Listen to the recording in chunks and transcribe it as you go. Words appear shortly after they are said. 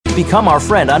Become our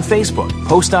friend on Facebook.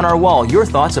 Post on our wall your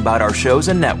thoughts about our shows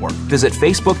and network. Visit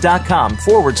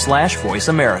facebook.com/Voice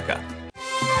America.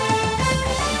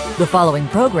 The following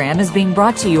program is being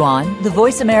brought to you on the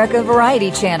Voice America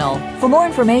Variety Channel. For more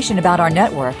information about our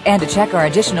network and to check our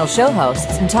additional show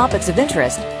hosts and topics of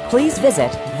interest, please visit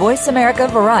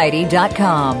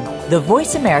VoiceAmericaVariety.com. The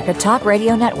Voice America Talk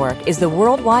Radio Network is the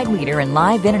worldwide leader in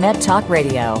live Internet talk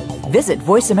radio. Visit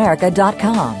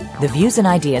VoiceAmerica.com. The views and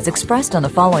ideas expressed on the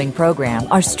following program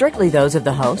are strictly those of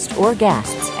the host or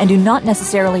guests and do not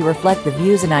necessarily reflect the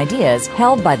views and ideas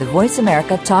held by the Voice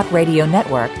America Talk Radio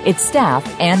Network, its staff,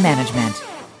 and management.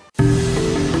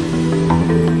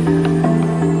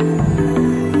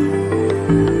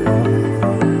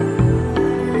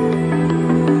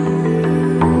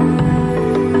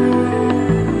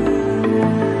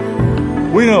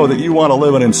 We know that you want to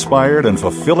live an inspired and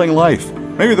fulfilling life.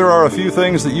 Maybe there are a few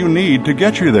things that you need to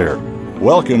get you there.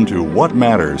 Welcome to What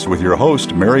Matters with your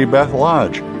host, Mary Beth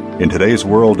Lodge. In today's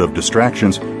world of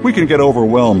distractions, we can get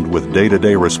overwhelmed with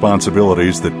day-to-day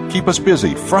responsibilities that keep us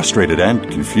busy, frustrated, and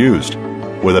confused.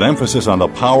 With an emphasis on the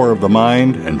power of the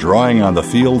mind and drawing on the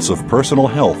fields of personal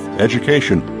health,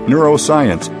 education,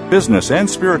 neuroscience, business, and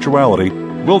spirituality,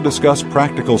 we'll discuss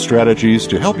practical strategies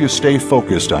to help you stay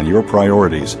focused on your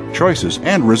priorities, choices,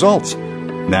 and results.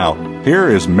 Now, here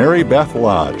is Mary Beth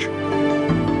Lodge.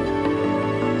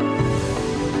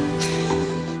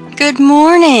 Good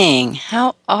morning.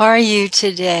 How are you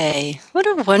today? What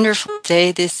a wonderful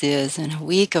day this is, and a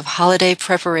week of holiday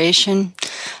preparation.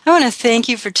 I want to thank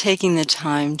you for taking the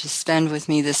time to spend with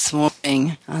me this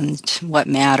morning on What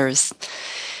Matters.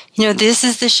 You know, this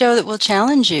is the show that will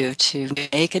challenge you to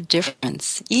make a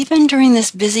difference, even during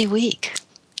this busy week.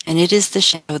 And it is the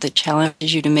show that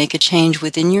challenges you to make a change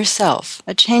within yourself,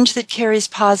 a change that carries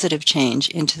positive change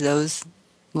into those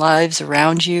lives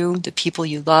around you, the people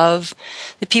you love,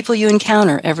 the people you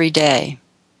encounter every day.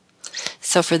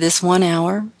 So for this 1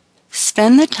 hour,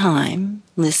 spend the time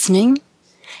listening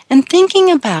and thinking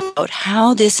about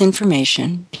how this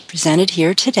information presented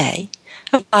here today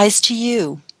applies to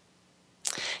you.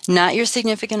 Not your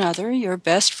significant other, your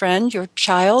best friend, your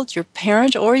child, your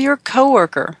parent, or your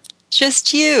coworker.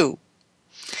 Just you.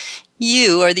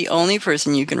 You are the only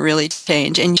person you can really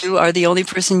change, and you are the only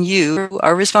person you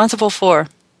are responsible for.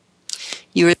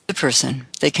 You are the person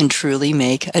that can truly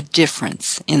make a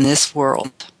difference in this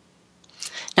world.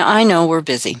 Now, I know we're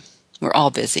busy. We're all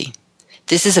busy.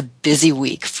 This is a busy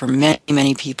week for many,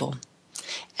 many people.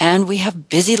 And we have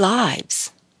busy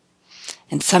lives.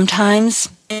 And sometimes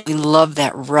we love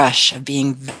that rush of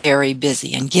being very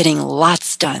busy and getting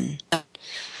lots done.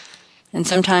 And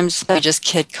sometimes we just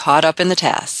get caught up in the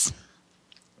tasks.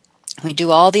 We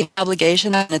do all the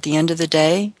obligations, and at the end of the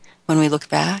day, when we look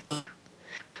back,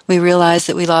 we realize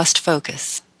that we lost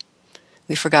focus.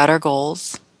 We forgot our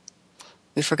goals.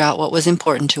 We forgot what was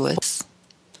important to us.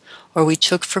 Or we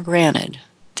took for granted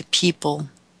the people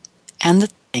and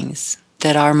the things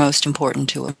that are most important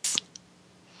to us.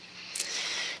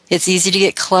 It's easy to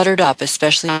get cluttered up,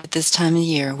 especially at this time of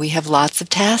year. We have lots of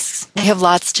tasks. We have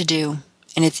lots to do.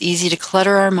 And it's easy to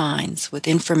clutter our minds with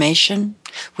information,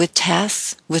 with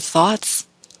tasks, with thoughts,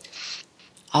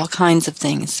 all kinds of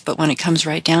things. But when it comes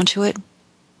right down to it,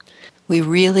 we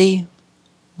really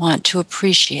want to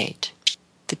appreciate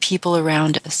the people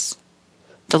around us,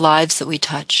 the lives that we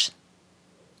touch,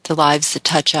 the lives that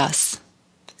touch us,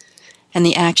 and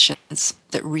the actions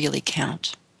that really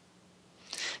count.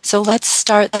 So let's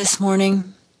start this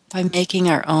morning by making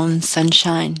our own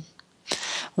sunshine.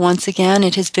 Once again,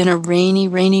 it has been a rainy,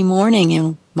 rainy morning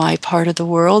in my part of the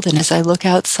world, and as I look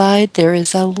outside, there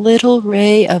is a little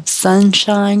ray of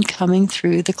sunshine coming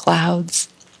through the clouds.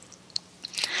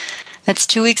 That's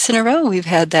 2 weeks in a row we've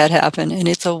had that happen, and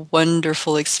it's a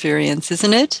wonderful experience,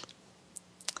 isn't it?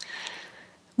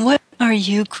 What are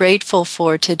you grateful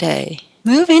for today?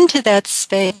 Move into that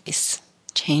space.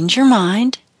 Change your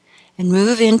mind and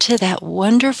move into that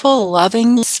wonderful,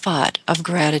 loving spot of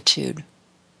gratitude.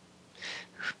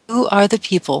 Who are the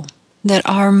people that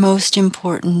are most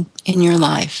important in your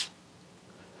life?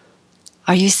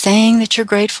 Are you saying that you're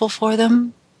grateful for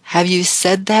them? Have you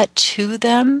said that to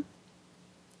them?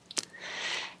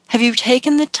 Have you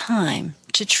taken the time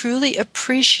to truly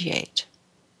appreciate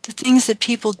the things that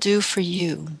people do for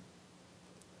you?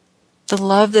 The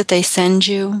love that they send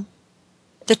you?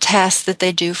 The tasks that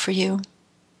they do for you?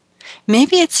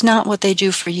 Maybe it's not what they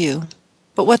do for you,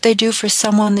 but what they do for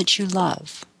someone that you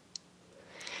love.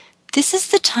 This is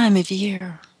the time of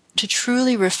year to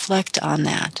truly reflect on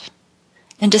that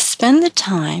and to spend the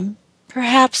time,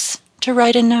 perhaps, to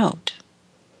write a note,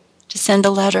 to send a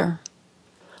letter,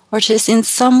 or to in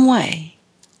some way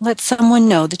let someone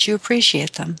know that you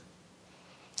appreciate them.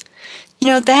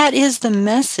 That is the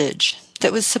message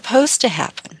that was supposed to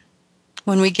happen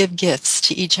when we give gifts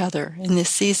to each other in this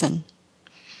season.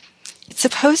 It's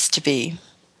supposed to be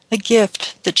a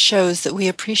gift that shows that we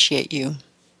appreciate you.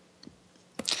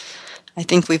 I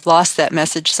think we've lost that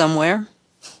message somewhere.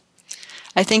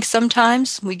 I think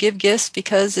sometimes we give gifts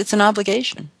because it's an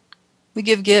obligation. We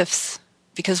give gifts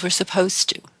because we're supposed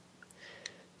to,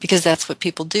 because that's what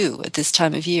people do at this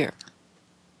time of year.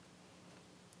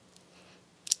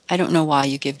 I don't know why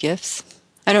you give gifts.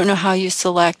 I don't know how you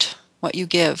select what you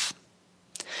give.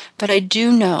 But I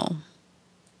do know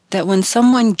that when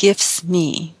someone gifts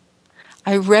me,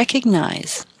 I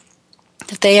recognize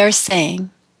that they are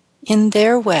saying, in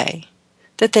their way,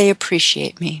 that they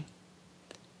appreciate me.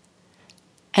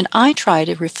 And I try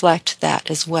to reflect that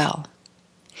as well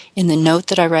in the note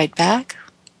that I write back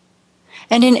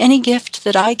and in any gift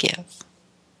that I give.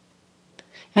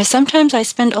 Now, sometimes I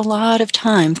spend a lot of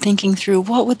time thinking through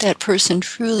what would that person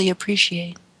truly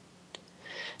appreciate.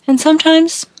 And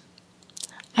sometimes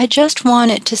I just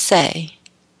want it to say,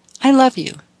 I love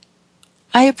you.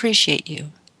 I appreciate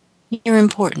you. You're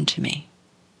important to me.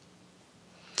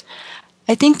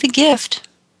 I think the gift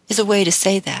is a way to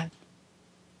say that.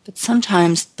 But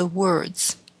sometimes the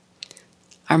words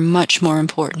are much more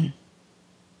important.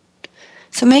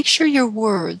 So make sure your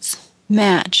words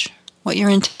match what your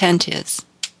intent is.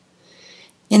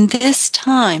 In this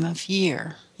time of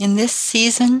year, in this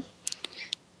season,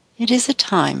 it is a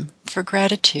time for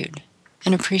gratitude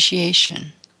and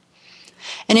appreciation.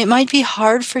 And it might be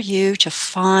hard for you to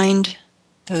find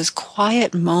those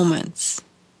quiet moments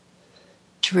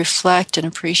to reflect and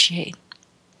appreciate.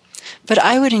 But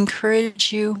I would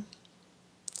encourage you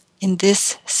in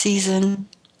this season,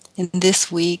 in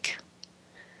this week,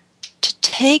 to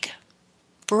take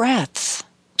breaths,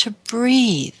 to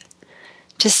breathe,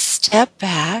 to step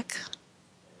back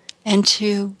and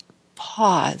to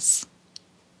pause.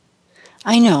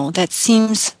 I know that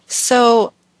seems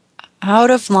so out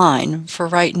of line for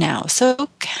right now, so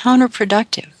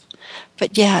counterproductive,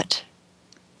 but yet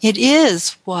it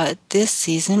is what this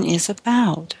season is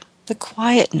about. The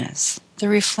quietness, the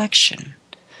reflection,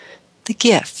 the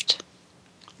gift.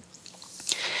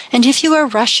 And if you are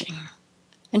rushing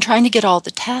and trying to get all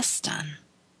the tasks done,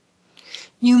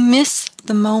 you miss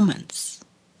the moments.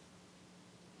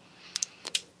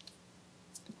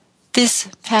 This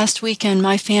past weekend,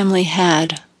 my family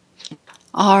had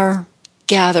our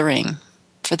gathering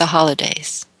for the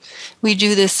holidays. We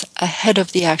do this ahead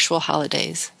of the actual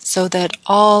holidays so that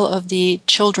all of the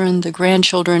children, the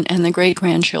grandchildren, and the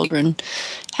great-grandchildren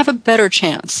have a better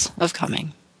chance of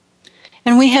coming.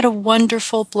 And we had a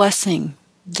wonderful blessing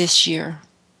this year.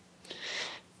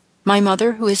 My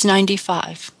mother, who is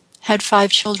 95, had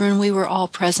 5 children. We were all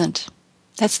present.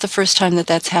 That's the first time that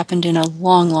that's happened in a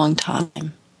long, long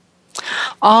time.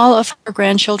 All of her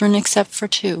grandchildren, except for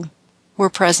 2, were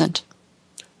present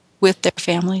with their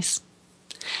families.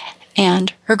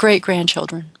 And her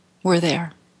great-grandchildren were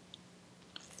there.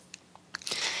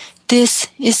 This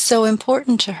is so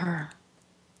important to her.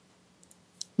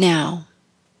 Now,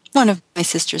 one of my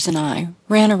sisters and I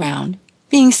ran around,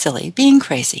 being silly, being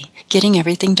crazy, getting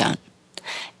everything done.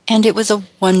 And it was a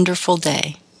wonderful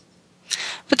day.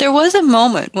 But there was a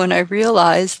moment when I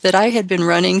realized that I had been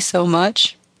running so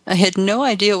much, I had no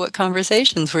idea what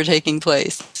conversations were taking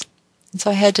place. And so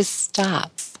I had to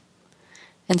stop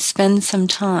and spend some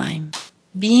time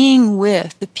being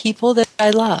with the people that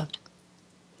I loved.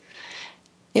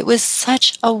 It was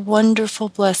such a wonderful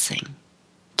blessing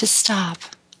to stop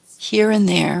here and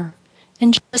there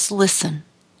and just listen.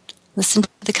 Listen to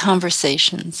the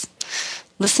conversations.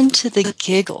 Listen to the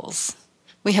giggles.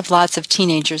 We have lots of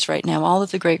teenagers right now. All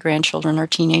of the great-grandchildren are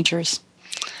teenagers.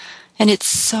 And it's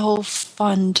so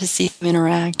fun to see them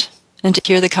interact and to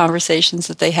hear the conversations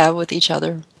that they have with each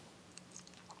other.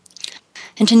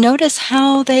 And to notice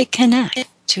how they connect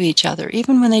to each other,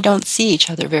 even when they don't see each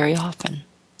other very often.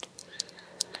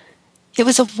 It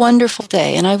was a wonderful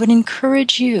day, and I would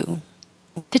encourage you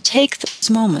to take those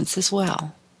moments as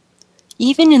well.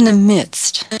 Even in the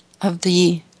midst of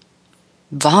the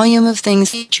volume of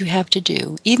things that you have to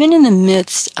do, even in the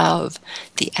midst of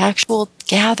the actual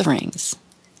gatherings,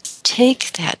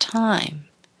 take that time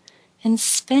and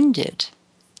spend it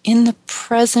in the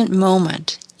present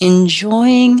moment,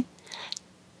 enjoying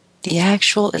the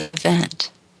actual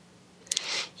event.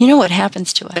 You know what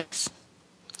happens to us?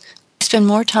 We spend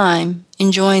more time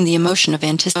enjoying the emotion of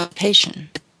anticipation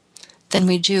than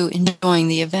we do enjoying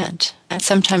the event. And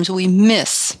sometimes we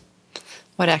miss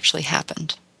what actually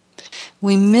happened.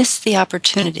 We miss the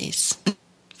opportunities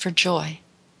for joy,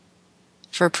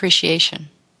 for appreciation,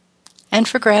 and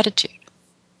for gratitude.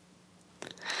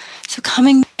 So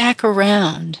coming back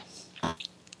around,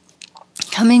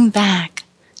 coming back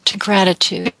to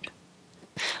gratitude.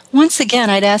 Once again,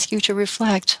 I'd ask you to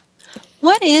reflect,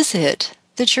 what is it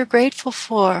that you're grateful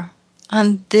for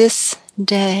on this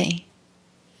day?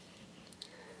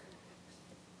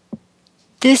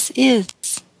 This is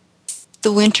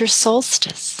the winter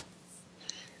solstice.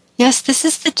 Yes, this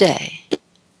is the day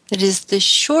that is the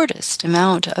shortest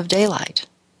amount of daylight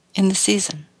in the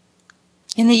season,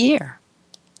 in the year.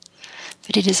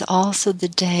 But it is also the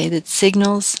day that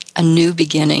signals a new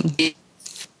beginning.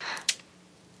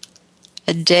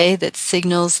 A day that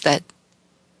signals that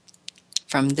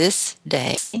from this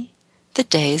day, the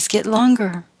days get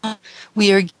longer.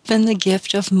 We are given the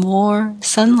gift of more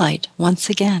sunlight once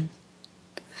again.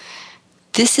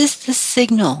 This is the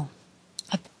signal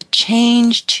of a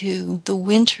change to the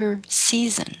winter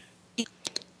season.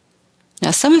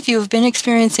 Now, some of you have been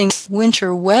experiencing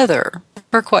winter weather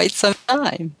for quite some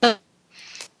time.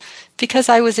 Because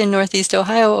I was in Northeast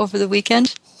Ohio over the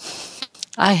weekend,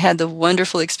 I had the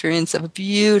wonderful experience of a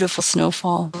beautiful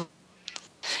snowfall.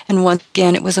 And once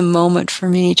again, it was a moment for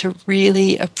me to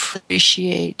really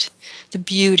appreciate the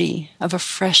beauty of a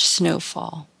fresh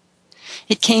snowfall.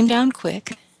 It came down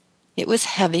quick. It was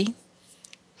heavy.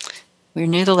 We're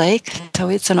near the lake, so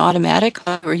it's an automatic.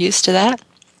 We're used to that.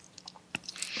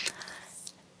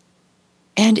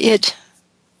 And it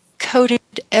coated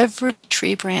every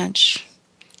tree branch,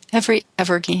 every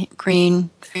evergreen,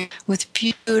 with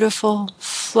beautiful,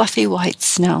 fluffy white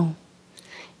snow.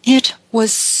 It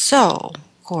was so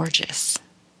gorgeous,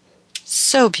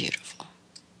 so beautiful.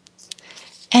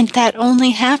 And that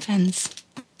only happens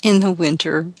in the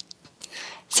winter.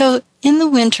 So in the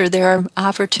winter, there are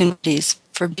opportunities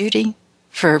for beauty,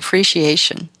 for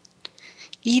appreciation,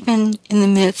 even in the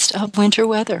midst of winter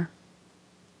weather.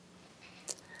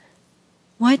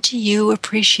 What do you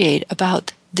appreciate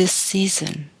about this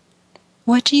season?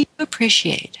 What do you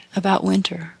appreciate about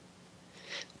winter?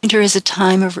 Winter is a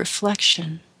time of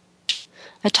reflection,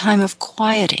 a time of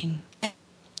quieting.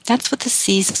 That's what the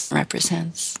season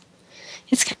represents.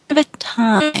 It's kind of a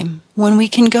time when we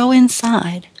can go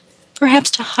inside, perhaps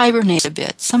to hibernate a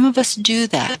bit. Some of us do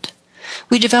that.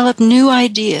 We develop new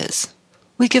ideas.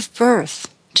 We give birth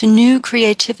to new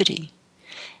creativity.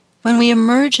 When we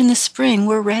emerge in the spring,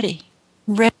 we're ready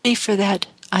for that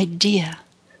idea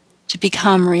to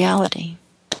become reality.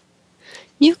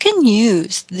 You can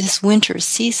use this winter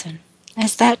season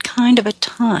as that kind of a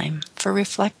time for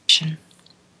reflection.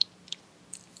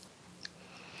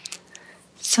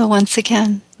 So once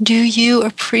again, do you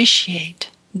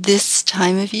appreciate this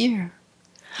time of year?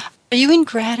 Are you in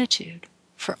gratitude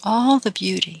for all the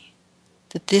beauty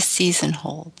that this season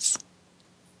holds?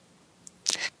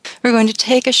 We're going to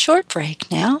take a short break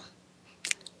now,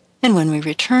 and when we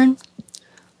return,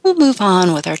 we'll move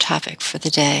on with our topic for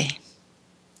the day.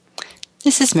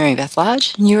 This is Mary Beth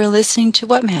Lodge, and you are listening to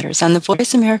What Matters on the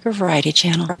Voice America Variety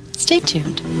Channel. Stay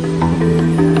tuned.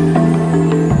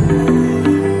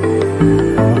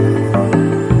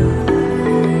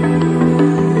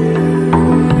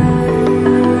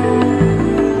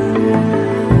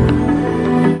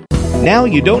 Now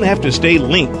you don't have to stay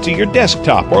linked to your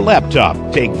desktop or laptop.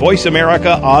 Take Voice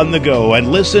America on the go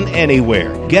and listen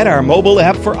anywhere. Get our mobile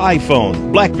app for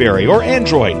iPhone, BlackBerry, or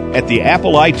Android at the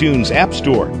Apple iTunes App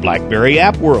Store, BlackBerry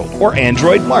App World, or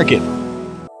Android Market.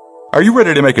 Are you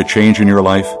ready to make a change in your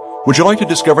life? Would you like to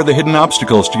discover the hidden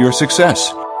obstacles to your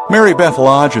success? Mary Beth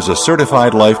Lodge is a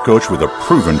certified life coach with a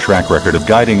proven track record of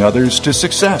guiding others to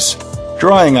success.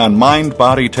 Drawing on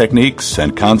mind-body techniques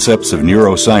and concepts of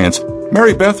neuroscience,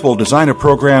 Mary Beth will design a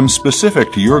program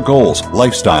specific to your goals,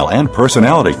 lifestyle, and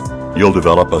personality. You'll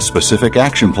develop a specific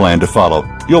action plan to follow.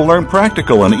 You'll learn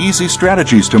practical and easy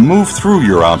strategies to move through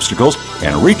your obstacles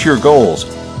and reach your goals.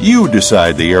 You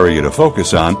decide the area to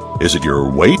focus on. Is it your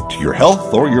weight, your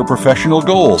health, or your professional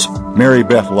goals? Mary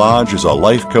Beth Lodge is a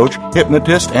life coach,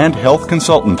 hypnotist, and health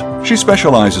consultant. She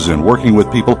specializes in working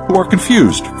with people who are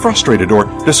confused, frustrated, or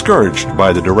discouraged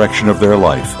by the direction of their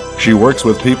life. She works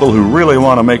with people who really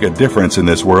want to make a difference in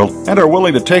this world and are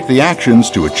willing to take the actions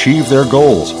to achieve their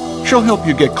goals. She'll help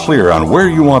you get clear on where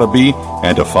you want to be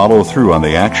and to follow through on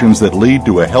the actions that lead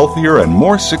to a healthier and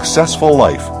more successful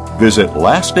life. Visit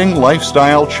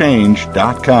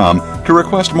lastinglifestylechange.com to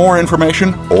request more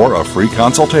information or a free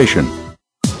consultation.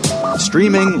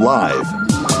 Streaming live,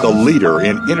 the leader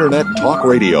in Internet Talk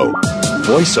Radio,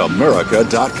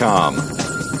 voiceamerica.com.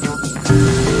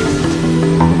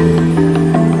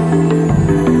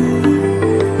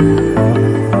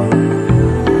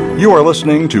 You are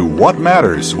listening to What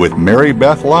Matters with Mary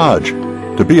Beth Lodge.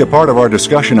 To To be a part of our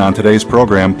discussion on today's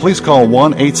program, please call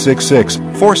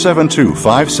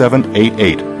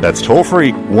 1-866-472-5788. That's toll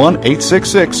free,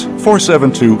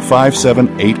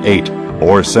 1-866-472-5788.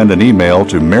 Or send an email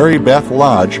to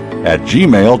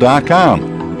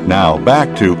marybethlodge@gmail.com. Now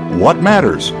back to What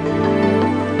Matters.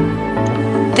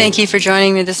 Thank you for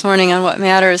joining me this morning on What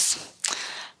Matters.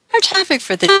 Our topic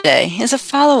for the day is a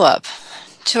follow-up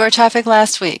to our topic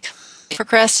last week,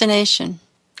 procrastination.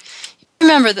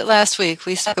 Remember that last week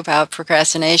we spoke about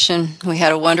procrastination. We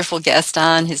had a wonderful guest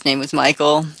on. His name was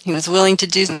Michael. He was willing to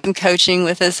do some coaching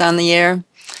with us on the air.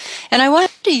 And I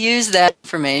wanted to use that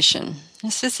information,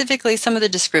 specifically some of the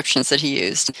descriptions that he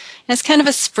used, as kind of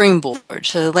a springboard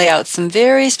to lay out some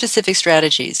very specific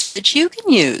strategies that you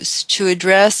can use to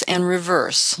address and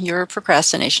reverse your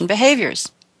procrastination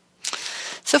behaviors.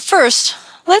 So first,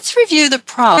 let's review the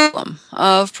problem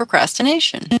of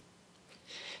procrastination.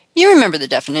 You remember the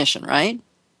definition, right?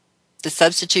 The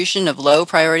substitution of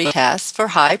low-priority tasks for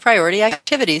high-priority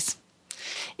activities.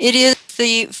 It is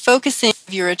the focusing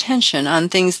of your attention on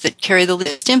things that carry the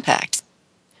least impact.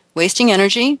 Wasting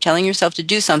energy, telling yourself to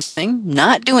do something,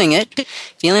 not doing it,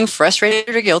 feeling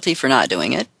frustrated or guilty for not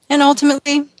doing it, and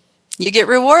ultimately, you get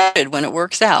rewarded when it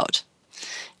works out.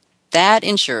 That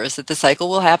ensures that the cycle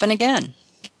will happen again.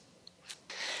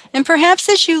 And perhaps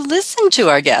as you listened to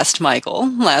our guest, Michael,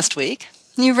 last week,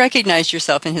 you recognized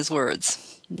yourself in his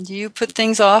words. Do you put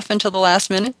things off until the last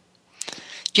minute?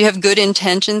 Do you have good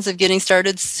intentions of getting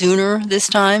started sooner this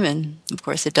time? And of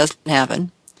course, it doesn't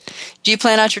happen. Do you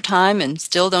plan out your time and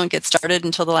still don't get started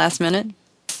until the last minute?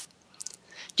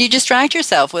 Do you distract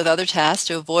yourself with other tasks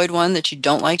to avoid one that you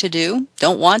don't like to do,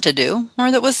 don't want to do,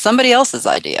 or that was somebody else's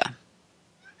idea?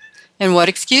 And what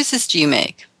excuses do you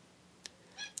make?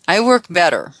 I work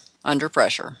better under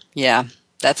pressure. Yeah,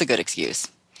 that's a good excuse.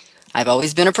 I've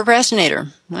always been a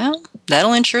procrastinator. Well,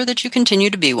 that'll ensure that you continue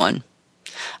to be one.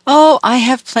 Oh, I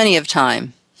have plenty of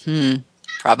time.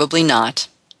 Probably not.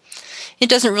 It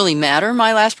doesn't really matter.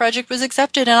 My last project was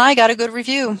accepted and I got a good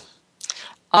review.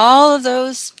 All of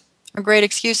those are great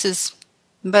excuses,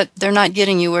 but they're not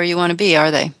getting you where you want to be,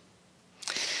 are they?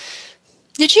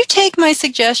 Did you take my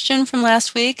suggestion from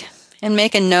last week and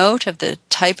make a note of the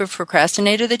type of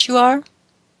procrastinator that you are?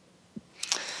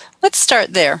 Let's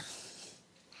start there.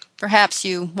 Perhaps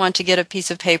you want to get a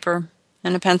piece of paper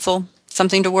and a pencil,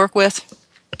 something to work with.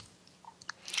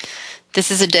 This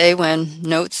is a day when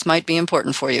notes might be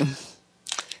important for you.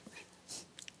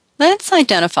 Let's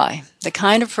identify the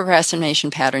kind of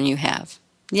procrastination pattern you have.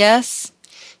 Yes,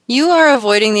 you are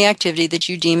avoiding the activity that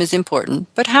you deem as important,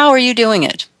 but how are you doing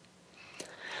it?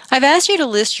 I've asked you to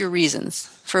list your reasons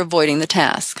for avoiding the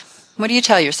task. What do you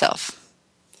tell yourself?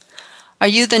 Are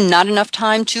you the not enough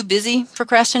time, too busy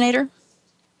procrastinator?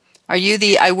 Are you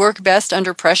the I work best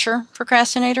under pressure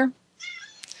procrastinator?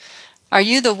 Are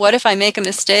you the what if I make a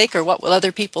mistake or what will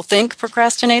other people think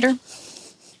procrastinator?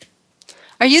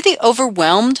 Are you the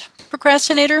overwhelmed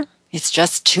procrastinator? It's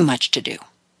just too much to do.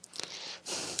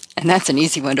 And that's an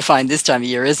easy one to find this time of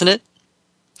year, isn't it?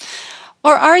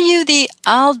 Or are you the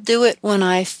I'll do it when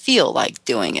I feel like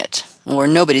doing it, or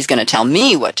nobody's going to tell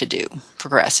me what to do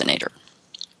procrastinator?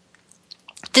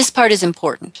 This part is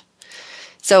important.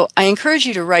 So I encourage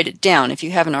you to write it down if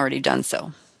you haven't already done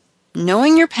so.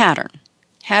 Knowing your pattern,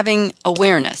 having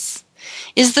awareness,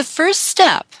 is the first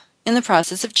step in the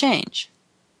process of change.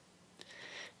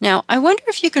 Now, I wonder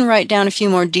if you can write down a few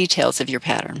more details of your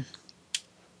pattern.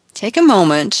 Take a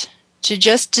moment to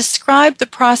just describe the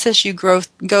process you go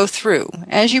through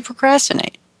as you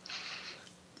procrastinate.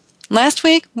 Last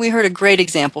week, we heard a great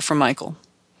example from Michael.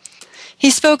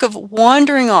 He spoke of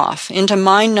wandering off into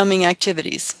mind-numbing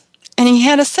activities. And he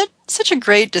had such a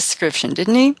great description,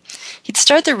 didn't he? He'd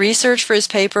start the research for his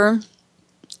paper,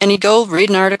 and he'd go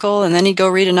read an article, and then he'd go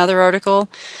read another article,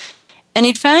 and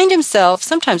he'd find himself,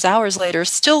 sometimes hours later,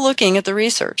 still looking at the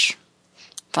research,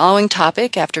 following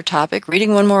topic after topic,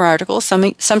 reading one more article,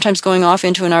 sometimes going off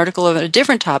into an article of a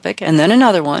different topic, and then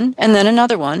another one, and then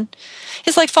another one.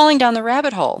 It's like falling down the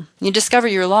rabbit hole. You discover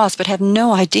you're lost, but have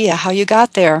no idea how you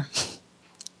got there.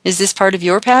 Is this part of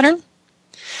your pattern?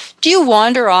 Do you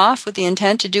wander off with the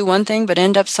intent to do one thing but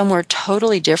end up somewhere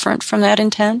totally different from that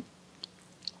intent?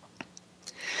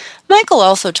 Michael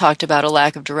also talked about a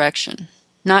lack of direction,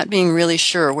 not being really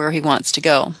sure where he wants to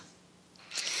go.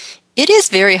 It is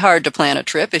very hard to plan a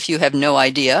trip if you have no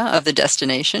idea of the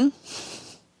destination.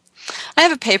 I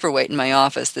have a paperweight in my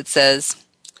office that says,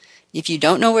 if you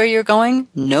don't know where you're going,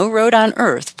 no road on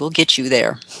earth will get you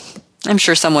there. I'm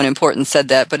sure someone important said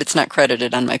that, but it's not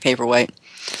credited on my paperweight.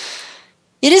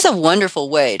 It is a wonderful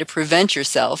way to prevent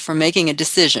yourself from making a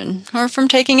decision or from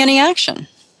taking any action.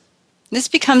 This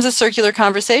becomes a circular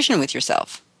conversation with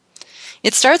yourself.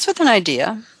 It starts with an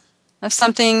idea of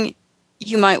something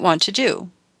you might want to do.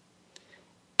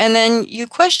 And then you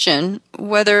question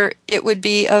whether it would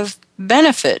be of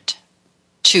benefit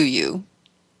to you.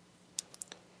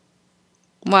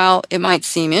 While it might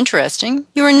seem interesting,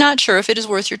 you are not sure if it is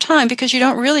worth your time because you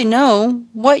don't really know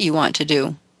what you want to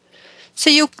do. So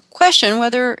you question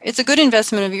whether it's a good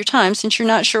investment of your time since you're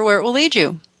not sure where it will lead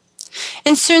you.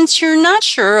 And since you're not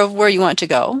sure of where you want to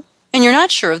go, and you're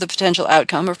not sure of the potential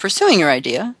outcome of pursuing your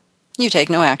idea, you take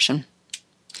no action.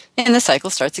 And the cycle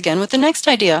starts again with the next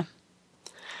idea.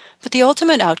 But the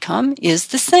ultimate outcome is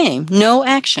the same: no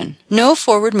action, no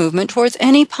forward movement towards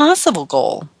any possible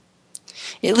goal.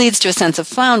 It leads to a sense of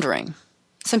floundering.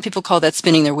 Some people call that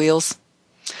spinning their wheels.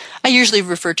 I usually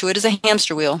refer to it as a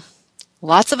hamster wheel.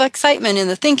 Lots of excitement in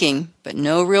the thinking, but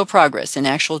no real progress in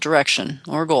actual direction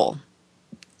or goal.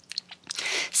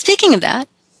 Speaking of that,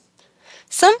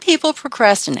 some people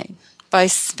procrastinate by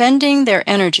spending their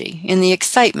energy in the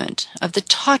excitement of the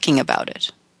talking about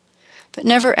it, but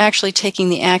never actually taking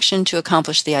the action to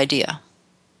accomplish the idea.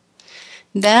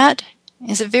 That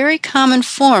is a very common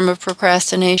form of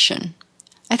procrastination.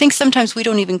 I think sometimes we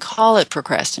don't even call it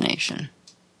procrastination.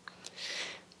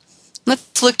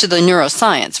 Let's look to the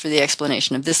neuroscience for the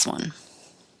explanation of this one.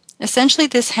 Essentially,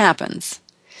 this happens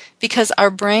because our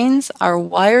brains are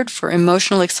wired for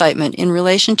emotional excitement in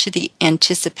relation to the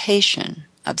anticipation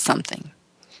of something.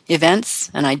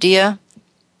 Events, an idea,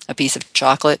 a piece of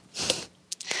chocolate.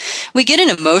 We get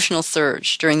an emotional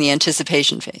surge during the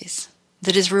anticipation phase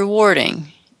that is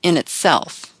rewarding in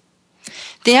itself.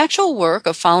 The actual work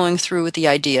of following through with the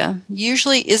idea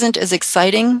usually isn't as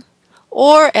exciting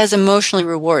or as emotionally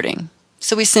rewarding,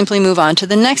 so we simply move on to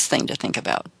the next thing to think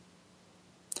about.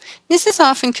 This is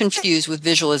often confused with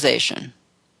visualization,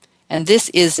 and this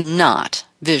is not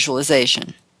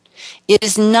visualization. It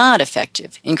is not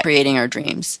effective in creating our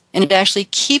dreams, and it actually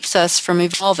keeps us from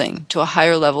evolving to a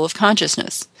higher level of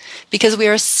consciousness because we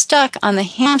are stuck on the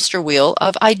hamster wheel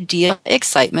of idea,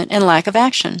 excitement, and lack of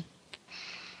action,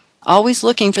 always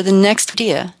looking for the next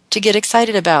idea to get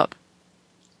excited about.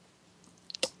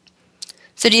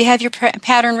 So do you have your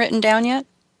pattern written down yet?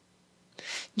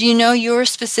 Do you know your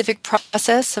specific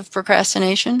process of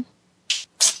procrastination?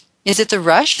 Is it the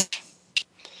rush?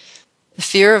 The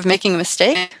fear of making a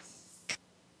mistake?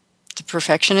 The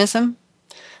perfectionism?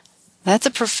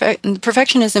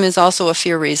 Perfectionism is also a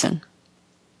fear reason.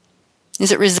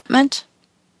 Is it resentment?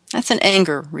 That's an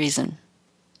anger reason.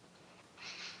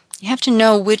 You have to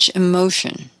know which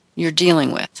emotion you're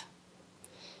dealing with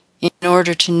in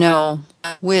order to know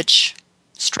which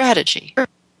strategy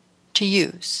to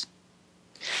use.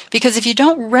 Because if you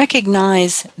don't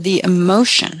recognize the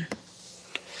emotion,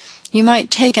 you might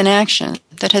take an action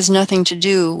that has nothing to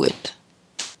do with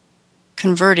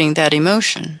converting that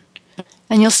emotion,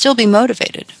 and you'll still be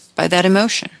motivated by that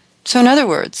emotion. So in other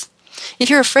words, if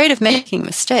you're afraid of making a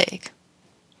mistake,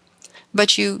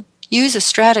 but you use a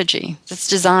strategy that's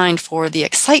designed for the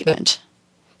excitement,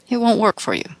 it won't work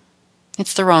for you.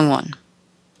 It's the wrong one.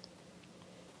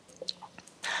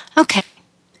 Okay.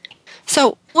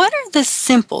 So, what are the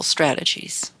simple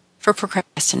strategies for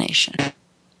procrastination?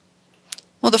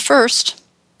 Well, the first,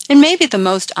 and maybe the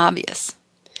most obvious,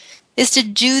 is to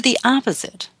do the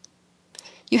opposite.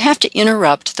 You have to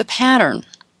interrupt the pattern.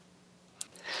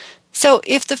 So,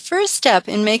 if the first step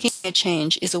in making a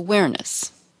change is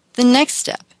awareness, the next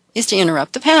step is to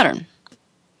interrupt the pattern.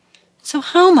 So,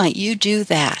 how might you do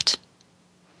that?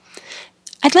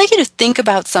 I'd like you to think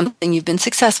about something you've been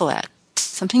successful at,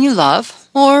 something you love,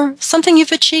 or something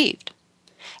you've achieved,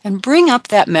 and bring up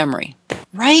that memory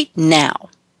right now.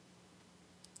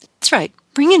 That's right,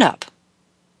 bring it up.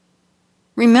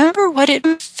 Remember what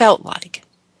it felt like,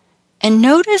 and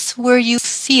notice where you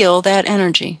feel that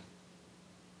energy.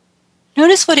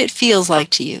 Notice what it feels like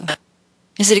to you.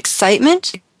 Is it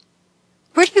excitement?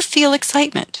 Where do you feel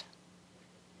excitement?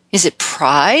 Is it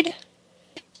pride?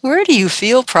 Where do you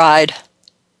feel pride?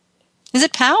 Is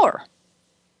it power?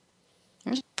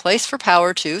 There's a place for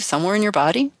power too, somewhere in your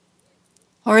body.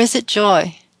 Or is it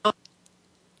joy?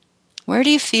 Where do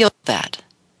you feel that?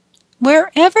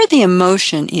 Wherever the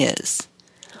emotion is,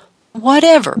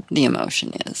 whatever the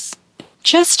emotion is,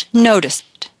 just notice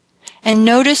it and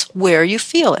notice where you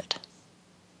feel it.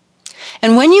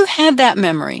 And when you have that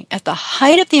memory at the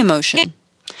height of the emotion,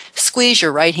 squeeze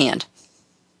your right hand.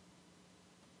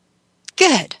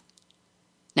 Good.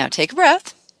 Now take a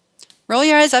breath. Roll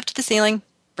your eyes up to the ceiling.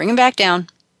 Bring them back down.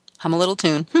 Hum a little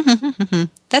tune.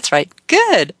 That's right.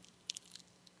 Good.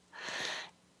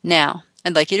 Now,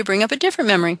 I'd like you to bring up a different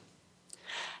memory.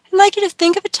 I'd like you to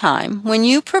think of a time when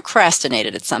you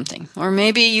procrastinated at something, or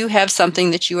maybe you have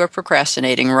something that you are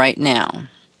procrastinating right now.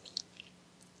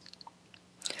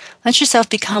 Let yourself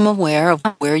become aware of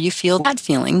where you feel that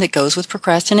feeling that goes with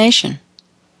procrastination.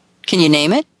 Can you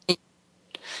name it?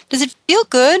 Does it feel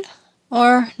good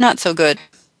or not so good?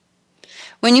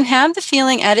 When you have the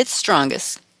feeling at its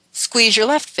strongest, squeeze your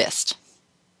left fist.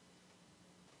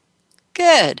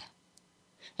 Good.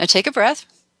 Now take a breath.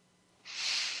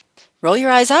 Roll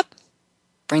your eyes up.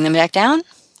 Bring them back down.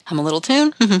 Hum a little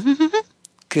tune.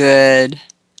 Good.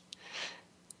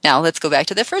 Now let's go back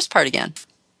to the first part again.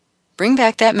 Bring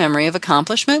back that memory of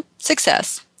accomplishment,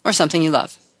 success, or something you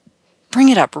love. Bring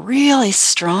it up really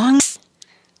strong.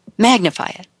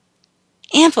 Magnify it.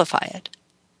 Amplify it.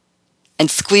 And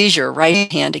squeeze your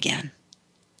right hand again.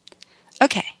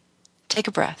 Okay. Take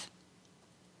a breath.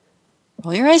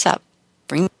 Roll your eyes up.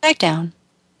 Bring them back down.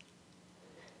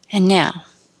 And now,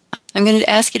 I'm going to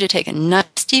ask you to take a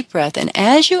nice deep breath, and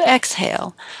as you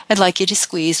exhale, I'd like you to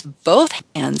squeeze both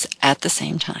hands at the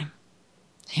same time.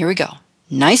 Here we go.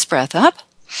 Nice breath up,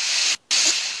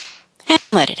 and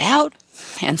let it out,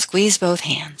 and squeeze both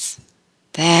hands.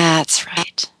 That's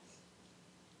right.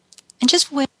 And just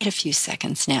wait a few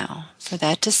seconds now for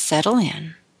that to settle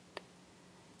in,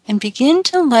 and begin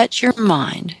to let your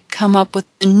mind come up with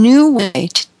a new way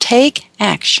to take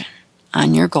action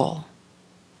on your goal.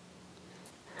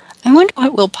 I wonder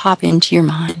what will pop into your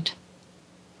mind.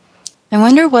 I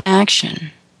wonder what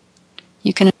action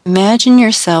you can imagine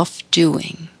yourself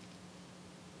doing.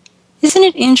 Isn't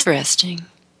it interesting?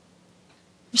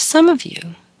 For some of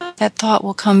you, that thought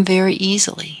will come very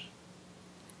easily.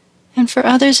 And for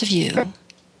others of you,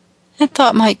 that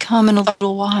thought might come in a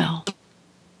little while.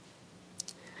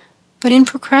 But in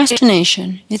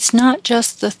procrastination, it's not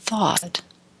just the thought,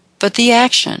 but the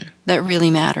action that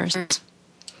really matters.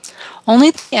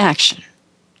 Only the action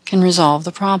can resolve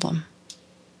the problem.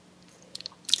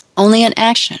 Only an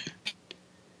action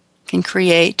can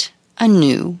create a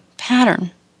new pattern.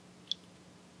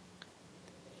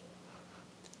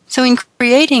 So in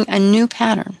creating a new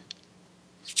pattern,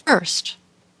 first,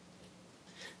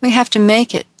 we have to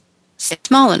make it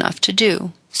small enough to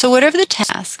do. So whatever the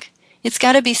task, it's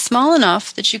got to be small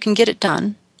enough that you can get it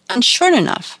done and short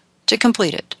enough to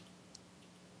complete it.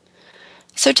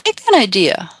 So take that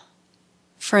idea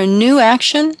for a new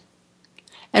action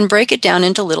and break it down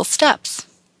into little steps.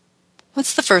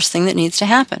 What's the first thing that needs to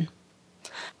happen?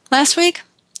 Last week,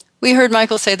 we heard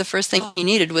Michael say the first thing he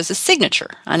needed was a signature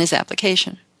on his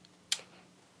application.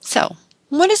 So,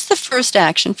 what is the first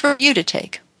action for you to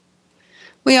take?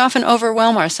 We often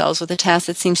overwhelm ourselves with a task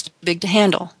that seems too big to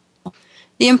handle.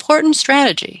 The important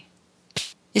strategy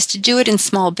is to do it in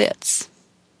small bits.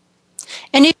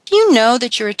 And if you know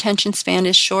that your attention span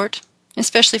is short,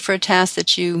 especially for a task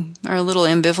that you are a little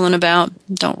ambivalent about,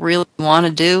 don't really want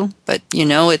to do, but you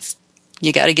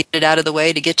got to get it out of the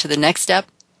way to get to the next step,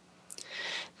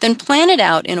 then plan it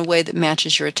out in a way that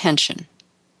matches your attention.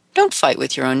 Don't fight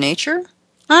with your own nature.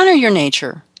 Honor your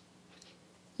nature.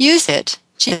 Use it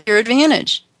to your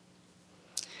advantage.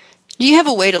 Do you have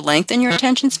a way to lengthen your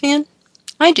attention span?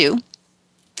 I do.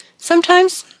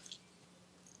 Sometimes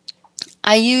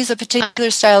I use a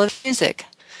particular style of music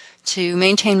to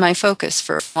maintain my focus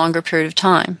for a longer period of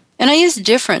time. And I use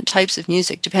different types of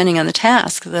music depending on the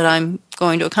task that I'm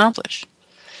going to accomplish.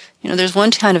 There's one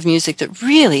kind of music that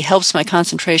really helps my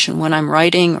concentration when I'm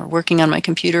writing or working on my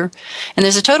computer, and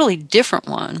there's a totally different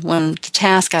one when the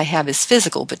task I have is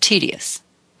physical but tedious.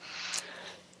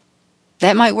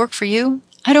 That might work for you.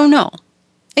 I don't know.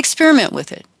 Experiment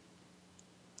with it.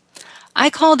 I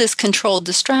call this controlled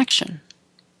distraction.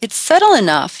 It's subtle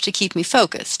enough to keep me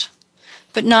focused,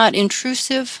 but not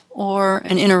intrusive or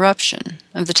an interruption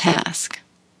of the task.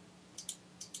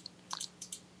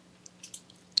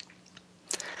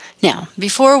 Now,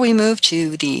 before we move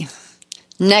to the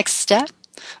next step,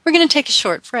 we're going to take a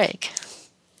short break.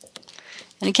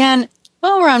 And again,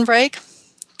 while we're on break,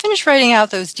 finish writing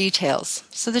out those details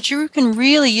so that you can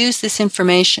really use this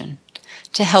information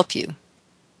to help you.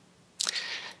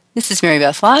 This is Mary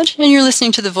Beth Lodge, and you're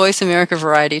listening to the Voice America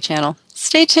Variety Channel.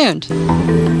 Stay tuned.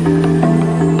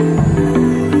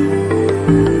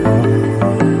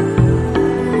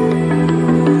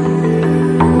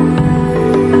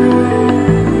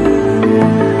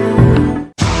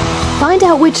 Find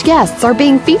out which guests are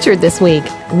being featured this week.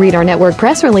 Read our network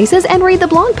press releases and read the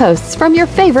blog posts from your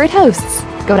favorite hosts.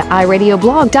 Go to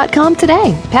iradioblog.com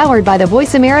today, powered by the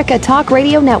Voice America Talk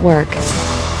Radio Network.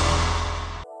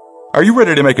 Are you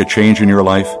ready to make a change in your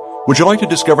life? Would you like to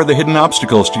discover the hidden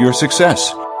obstacles to your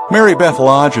success? Mary Beth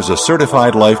Lodge is a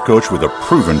certified life coach with a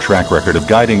proven track record of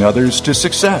guiding others to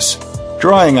success.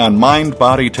 Drawing on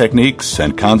mind-body techniques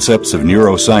and concepts of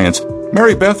neuroscience,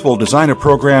 Mary Beth will design a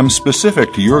program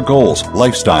specific to your goals,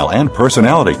 lifestyle, and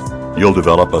personality. You'll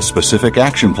develop a specific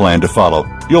action plan to follow.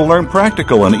 You'll learn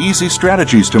practical and easy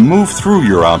strategies to move through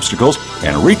your obstacles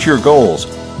and reach your goals.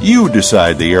 You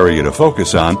decide the area to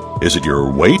focus on. Is it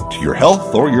your weight, your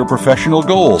health, or your professional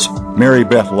goals? Mary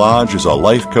Beth Lodge is a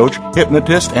life coach,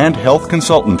 hypnotist, and health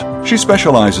consultant. She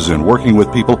specializes in working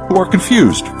with people who are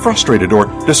confused, frustrated, or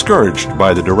discouraged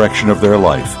by the direction of their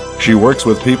life. She works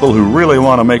with people who really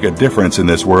want to make a difference in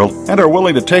this world and are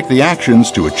willing to take the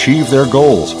actions to achieve their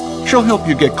goals. She'll help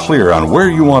you get clear on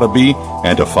where you want to be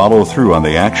and to follow through on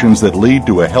the actions that lead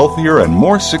to a healthier and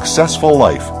more successful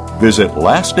life. Visit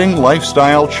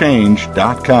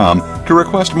lastinglifestylechange.com to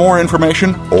request more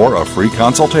information or a free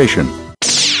consultation.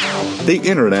 The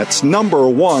Internet's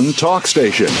 #1 talk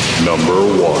station.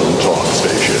 #1 talk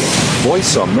station.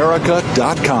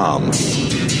 VoiceAmerica.com.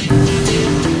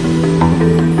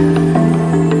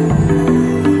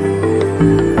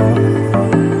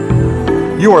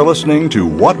 You are listening to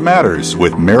What Matters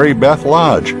with Mary Beth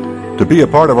Lodge. To be a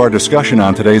part of our discussion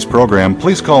on today's program,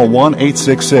 please call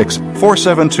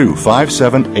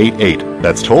 1-866-472-5788.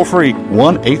 That's toll-free,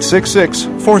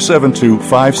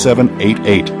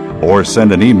 1-866-472-5788. Or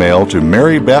send an email to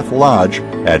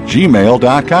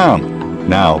marybethlodge@gmail.com.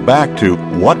 Now, back to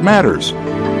What Matters.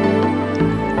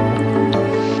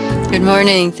 Good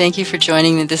morning. Thank you for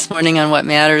joining me this morning on What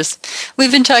Matters.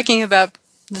 We've been talking about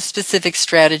the specific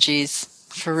strategies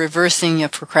for reversing a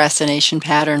procrastination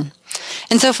pattern.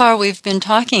 And so far we've been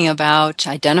talking about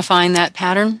identifying that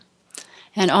pattern,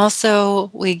 and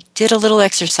also we did a little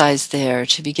exercise there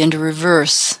to begin to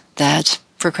reverse that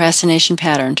procrastination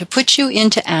pattern, to put you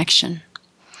into action.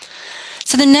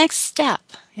 So the next step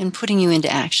in putting you into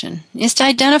action is to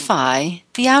identify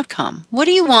the outcome. What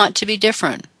do you want to be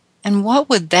different? And what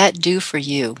would that do for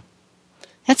you?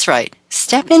 That's right.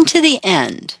 Step into the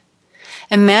end.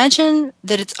 Imagine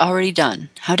that it's already done.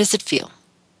 How does it feel?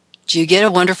 Do you get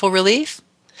a wonderful relief?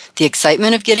 The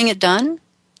excitement of getting it done?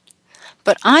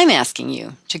 But I'm asking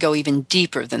you to go even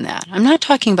deeper than that. I'm not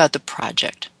talking about the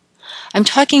project. I'm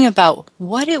talking about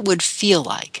what it would feel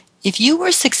like if you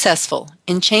were successful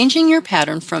in changing your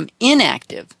pattern from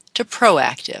inactive to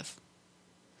proactive.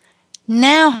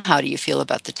 Now, how do you feel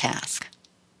about the task?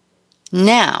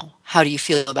 Now, how do you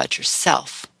feel about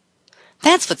yourself?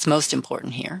 That's what's most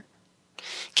important here.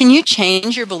 Can you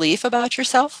change your belief about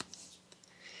yourself?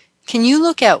 Can you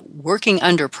look at working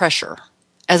under pressure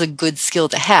as a good skill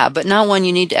to have, but not one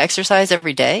you need to exercise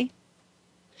every day?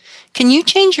 Can you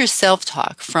change your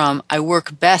self-talk from "I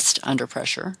work best under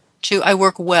pressure" to "I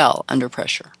work well under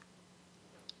pressure"?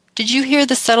 Did you hear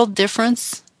the subtle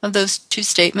difference of those two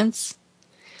statements?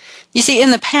 You see, in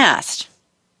the past,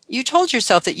 you told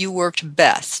yourself that you worked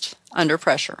best under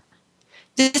pressure.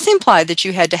 This implied that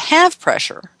you had to have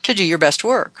pressure to do your best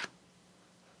work.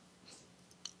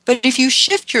 But if you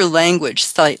shift your language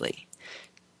slightly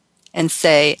and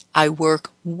say, "I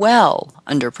work well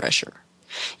under pressure,"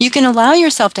 you can allow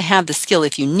yourself to have the skill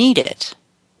if you need it.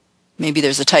 Maybe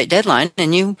there's a tight deadline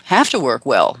and you have to work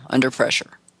well under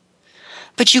pressure.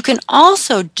 But you can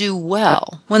also do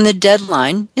well when the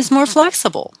deadline is more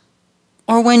flexible,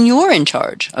 or when you're in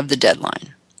charge of the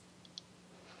deadline.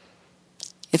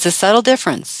 It's a subtle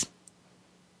difference,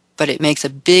 but it makes a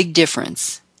big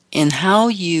difference in how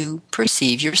you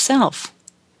perceive yourself.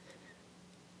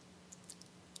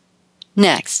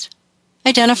 Next,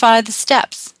 identify the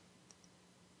steps.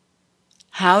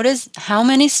 How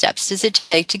many steps does it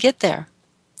take to get there?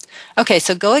 Okay,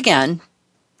 so go again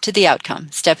to the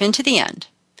outcome. Step into the end.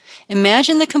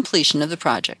 Imagine the completion of the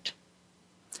project.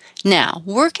 Now,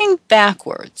 working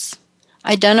backwards,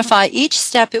 identify each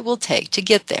step it will take to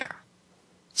get there.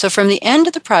 So from the end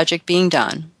of the project being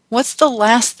done, what's the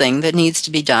last thing that needs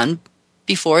to be done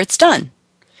before it's done?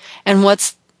 And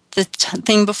what's the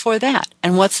thing before that?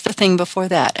 And what's the thing before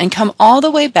that? And come all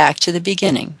the way back to the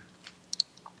beginning.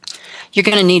 You're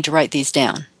going to need to write these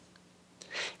down.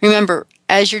 Remember,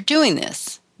 as you're doing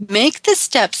this, make the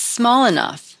steps small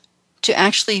enough to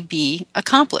actually be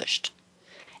accomplished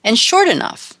and short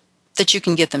enough that you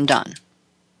can get them done.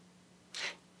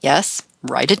 Yes,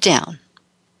 write it down.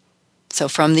 So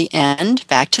from the end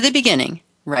back to the beginning,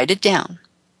 write it down.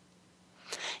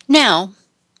 Now,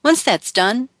 once that's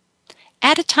done,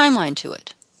 add a timeline to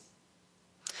it.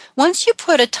 Once you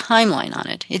put a timeline on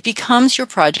it, it becomes your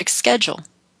project schedule.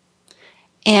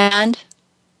 And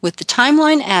with the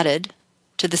timeline added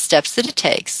to the steps that it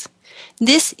takes,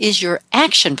 this is your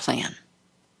action plan.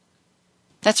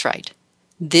 That's right.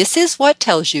 This is what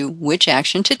tells you which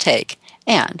action to take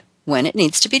and when it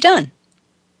needs to be done.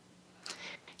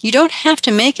 You don't have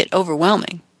to make it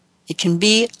overwhelming. It can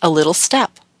be a little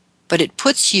step, but it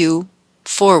puts you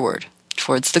forward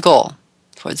towards the goal,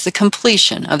 towards the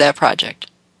completion of that project.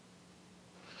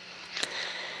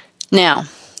 Now,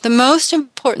 the most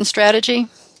important strategy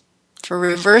for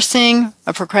reversing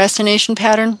a procrastination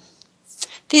pattern,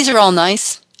 these are all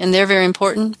nice and they're very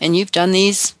important, and you've done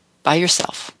these by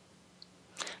yourself.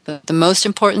 But the most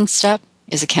important step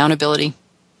is accountability.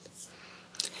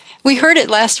 We heard it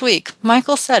last week.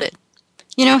 Michael said it.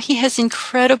 You know, he has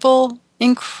incredible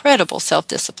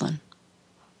self-discipline.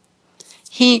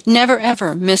 He never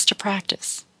ever missed a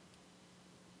practice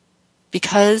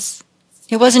because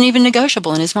it wasn't even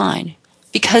negotiable in his mind,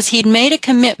 because he'd made a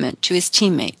commitment to his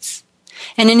teammates.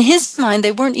 And in his mind,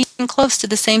 they weren't even close to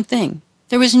the same thing.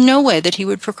 There was no way that he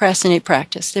would procrastinate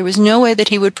practice. There was no way that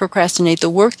he would procrastinate the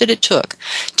work that it took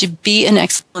to be an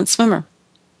excellent swimmer.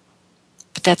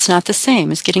 But that's not the same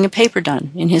as getting a paper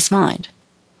done in his mind.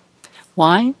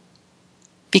 Why?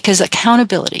 Because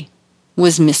accountability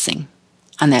was missing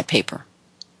on that paper.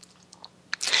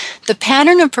 The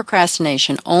pattern of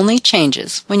procrastination only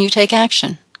changes when you take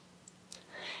action.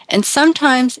 And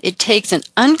sometimes it takes an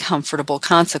uncomfortable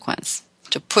consequence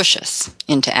to push us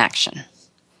into action.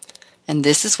 And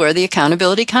this is where the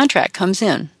accountability contract comes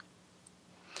in.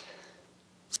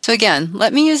 So again,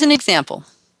 let me use an example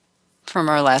from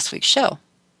our last week's show.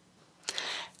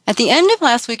 At the end of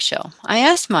last week's show, I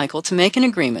asked Michael to make an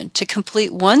agreement to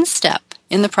complete one step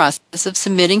in the process of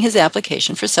submitting his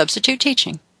application for substitute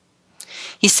teaching.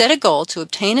 He set a goal to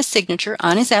obtain a signature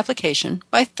on his application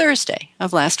by Thursday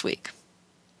of last week.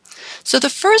 So the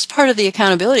first part of the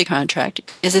accountability contract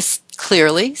is a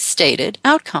clearly stated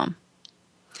outcome.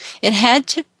 It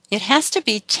has to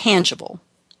be tangible,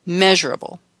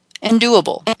 measurable, and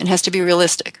doable. It has to be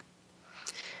realistic.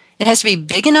 It has to be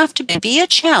big enough to be a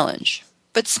challenge,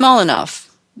 but small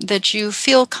enough that you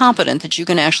feel confident that you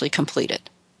can actually complete it.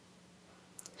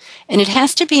 And it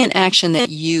has to be an action that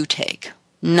you take,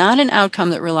 not an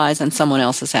outcome that relies on someone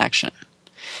else's action.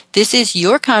 This is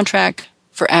your contract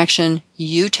for action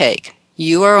you take.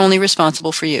 You are only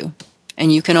responsible for you,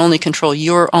 and you can only control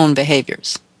your own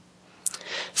behaviors.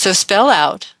 So spell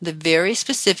out the very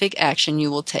specific action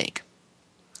you will take.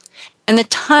 And the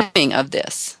timing of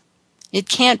this, it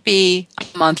can't be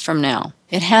a month from now.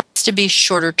 It has to be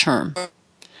shorter term.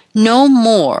 No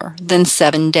more than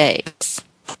 7 days.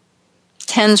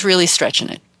 10's really stretching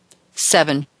it.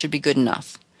 7 should be good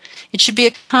enough. It should be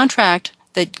a contract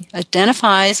that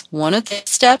identifies one of the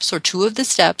steps or two of the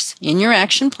steps in your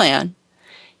action plan,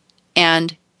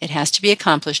 and it has to be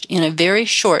accomplished in a very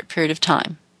short period of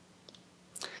time.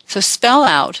 So spell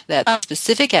out that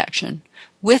specific action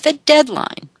with a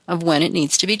deadline of when it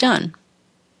needs to be done.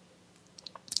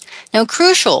 Now,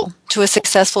 crucial to a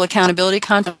successful accountability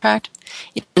contract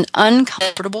is an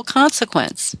uncomfortable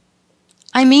consequence.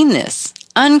 I mean this,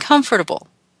 uncomfortable.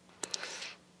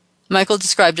 Michael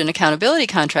described an accountability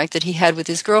contract that he had with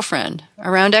his girlfriend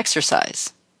around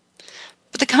exercise.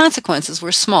 But the consequences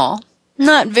were small,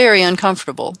 not very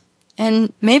uncomfortable,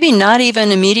 and maybe not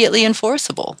even immediately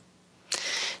enforceable.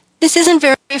 This isn't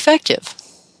very effective.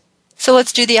 So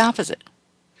let's do the opposite.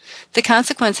 The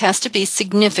consequence has to be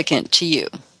significant to you.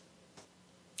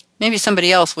 Maybe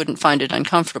somebody else wouldn't find it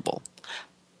uncomfortable,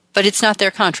 but it's not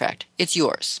their contract, it's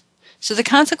yours. So the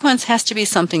consequence has to be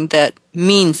something that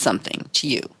means something to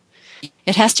you.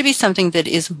 It has to be something that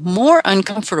is more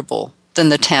uncomfortable than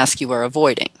the task you are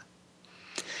avoiding.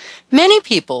 Many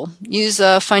people use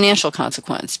a financial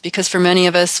consequence because for many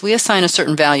of us, we assign a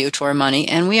certain value to our money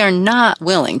and we are not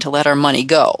willing to let our money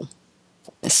go,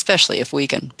 especially if we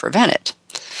can prevent it.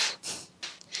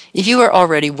 If you are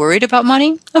already worried about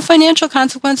money, a financial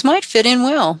consequence might fit in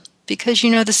well because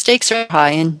you know the stakes are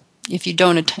high and if you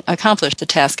don't accomplish the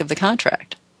task of the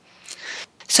contract.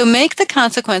 So make the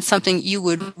consequence something you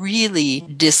would really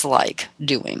dislike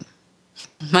doing.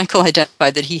 Michael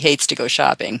identified that he hates to go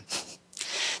shopping.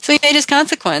 So he made his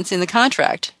consequence in the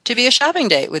contract to be a shopping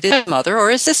date with his mother or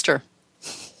his sister.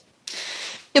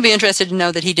 You'll be interested to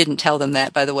know that he didn't tell them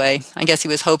that, by the way. I guess he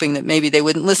was hoping that maybe they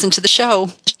wouldn't listen to the show.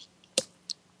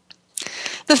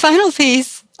 The final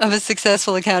piece of a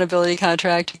successful accountability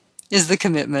contract is the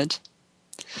commitment.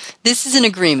 This is an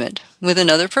agreement with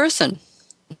another person,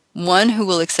 one who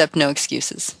will accept no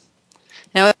excuses.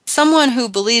 Now, someone who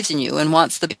believes in you and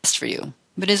wants the best for you,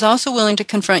 but is also willing to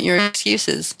confront your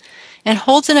excuses and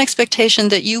holds an expectation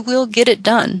that you will get it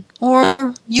done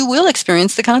or you will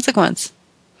experience the consequence.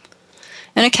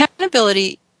 An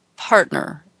accountability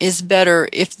partner is better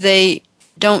if they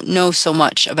don't know so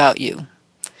much about you.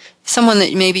 someone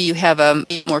that maybe you have a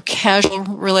more casual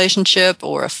relationship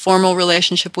or a formal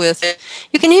relationship with.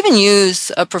 You can even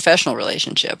use a professional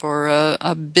relationship or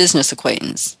a business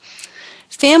acquaintance.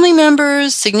 Family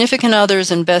members, significant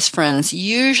others, and best friends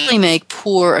usually make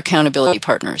poor accountability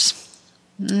partners.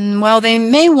 While they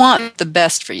may want the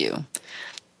best for you,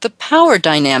 the power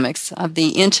dynamics of the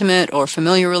intimate or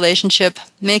familiar relationship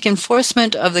make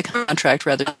enforcement of the contract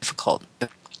rather difficult.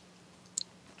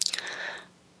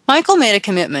 Michael made a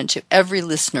commitment to every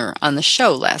listener on the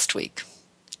show last week.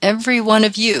 Every one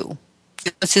of you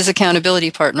was his accountability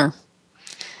partner.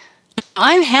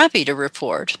 I'm happy to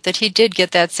report that he did get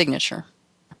that signature.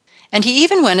 And he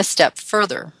even went a step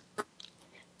further.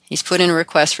 He's put in a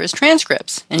request for his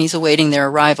transcripts, and he's awaiting their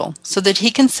arrival so that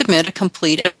he can submit a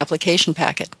complete application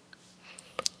packet.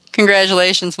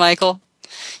 Congratulations, Michael.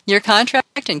 Your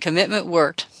contract and commitment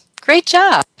worked. Great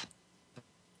job.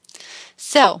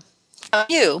 So,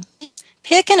 you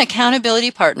pick an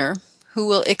accountability partner who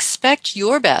will expect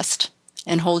your best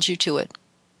and hold you to it.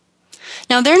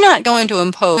 Now, they're not going to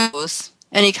impose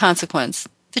any consequence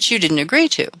that you didn't agree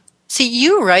to. See,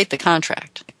 you write the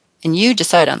contract, and you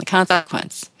decide on the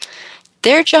consequence.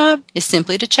 Their job is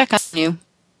simply to check on you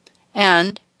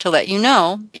and to let you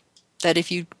know that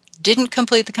if you didn't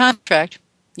complete the contract,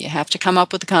 you have to come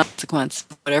up with the consequence,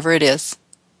 whatever it is.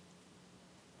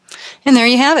 And there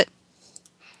you have it.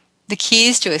 The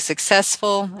keys to a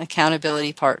successful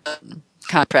accountability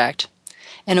contract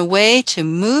and a way to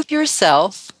move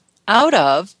yourself out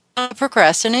of a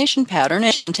procrastination pattern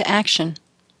and into action.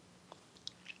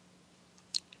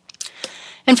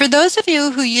 And for those of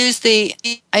you who use the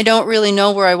 "I don't really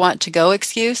know where I want to go"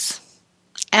 excuse,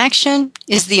 action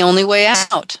is the only way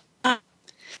out.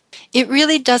 It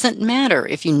really doesn't matter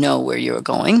if you know where you're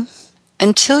going.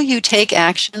 Until you take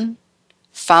action,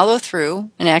 follow through,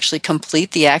 and actually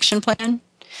complete the action plan,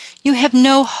 you have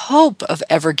no hope of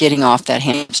ever getting off that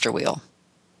hamster wheel.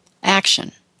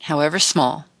 Action, however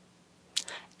small.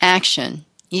 Action,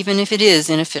 even if it is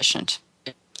inefficient.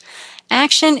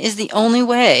 Action is the only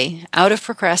way out of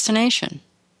procrastination.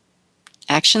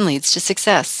 Action leads to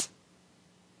success.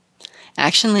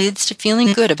 Action leads to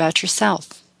feeling good about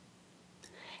yourself.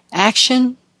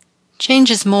 Action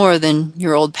changes more than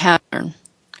your old pattern.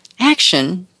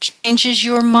 Action changes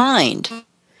your mind.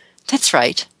 That's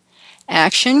right.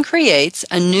 Action creates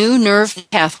a new nerve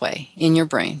pathway in your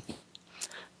brain.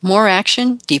 More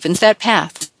action deepens that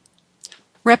path.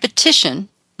 Repetition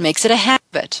makes it a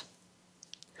habit.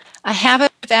 A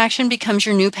habit of action becomes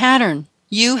your new pattern.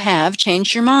 You have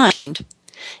changed your mind.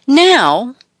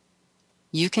 Now,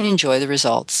 you can enjoy the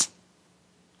results.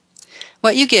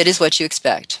 What you get is what you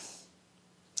expect.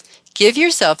 Give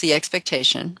yourself the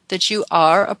expectation that you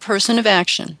are a person of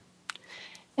action,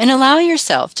 and allow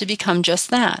yourself to become just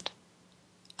that,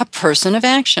 a person of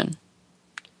action.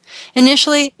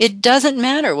 Initially, it doesn't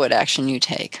matter what action you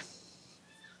take.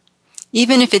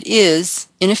 Even if it is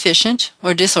inefficient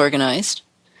or disorganized,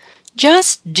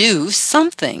 just do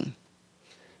something.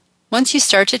 Once you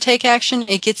start to take action,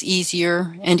 it gets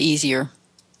easier and easier.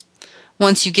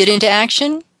 Once you get into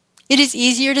action, it is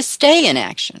easier to stay in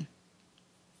action.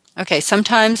 Okay,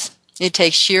 sometimes it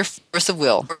takes sheer force of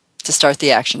will to start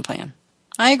the action plan.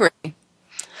 I agree.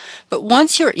 But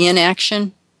once you're in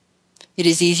action, it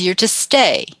is easier to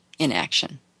stay in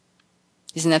action.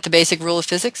 Isn't that the basic rule of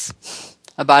physics?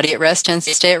 A body at rest tends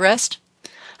to stay at rest.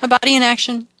 A body in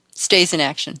action stays in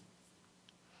action.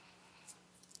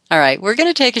 All right, we're going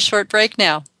to take a short break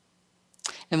now.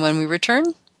 And when we return,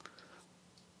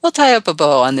 we'll tie up a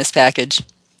bow on this package.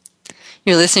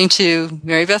 You're listening to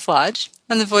Mary Beth Lodge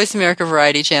on the Voice America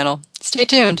Variety Channel. Stay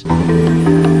tuned.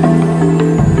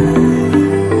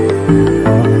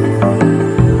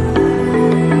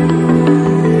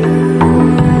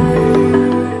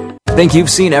 Think you've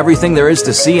seen everything there is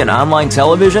to see in online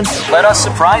television? Let us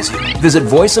surprise you. Visit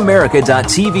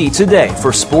voiceamerica.tv today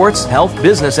for sports, health,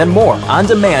 business, and more on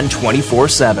demand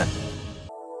 24/7.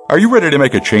 Are you ready to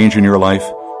make a change in your life?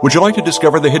 Would you like to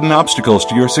discover the hidden obstacles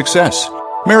to your success?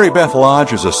 Mary Beth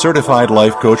Lodge is a certified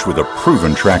life coach with a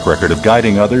proven track record of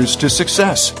guiding others to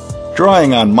success.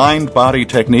 Drawing on mind-body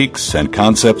techniques and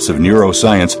concepts of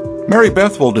neuroscience, Mary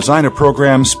Beth will design a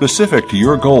program specific to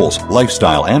your goals,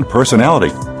 lifestyle, and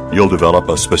personality. You'll develop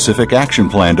a specific action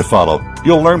plan to follow.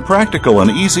 You'll learn practical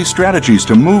and easy strategies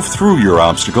to move through your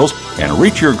obstacles and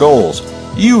reach your goals.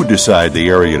 You decide the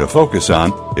area to focus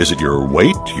on. Is it your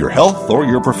weight, your health, or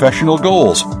your professional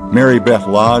goals? Mary Beth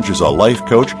Lodge is a life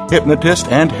coach, hypnotist,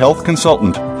 and health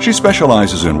consultant. She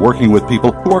specializes in working with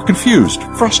people who are confused,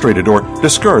 frustrated, or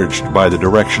discouraged by the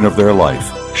direction of their life.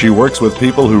 She works with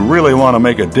people who really want to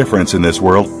make a difference in this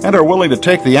world and are willing to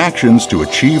take the actions to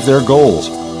achieve their goals.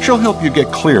 She'll help you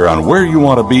get clear on where you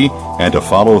want to be and to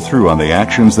follow through on the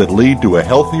actions that lead to a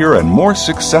healthier and more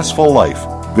successful life.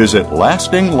 Visit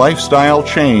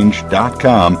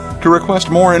lastinglifestylechange.com to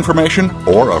request more information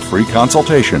or a free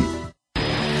consultation.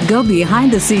 Go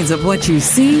behind the scenes of what you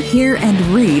see, hear, and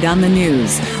read on the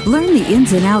news. Learn the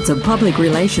ins and outs of public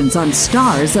relations on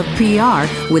Stars of PR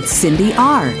with Cindy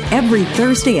R. every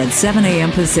Thursday at 7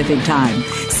 a.m. Pacific Time.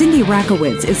 Cindy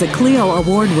Rakowitz is a Clio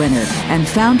Award winner and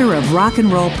founder of Rock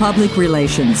and Roll Public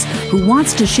Relations, who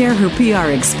wants to share her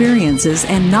PR experiences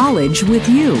and knowledge with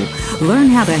you. Learn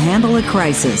how to handle a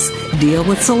crisis, deal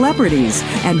with celebrities,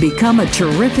 and become a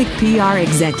terrific PR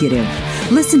executive.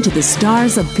 Listen to the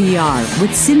Stars of PR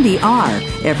with Cindy R.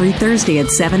 every Thursday at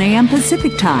 7 a.m.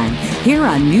 Pacific Time here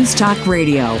on News Talk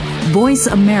Radio,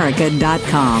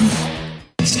 voiceamerica.com.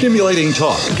 Stimulating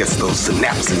talk gets those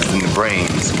synapses in the brain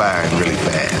firing really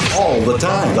fast. all the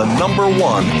time. The number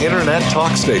one internet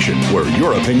talk station where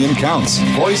your opinion counts.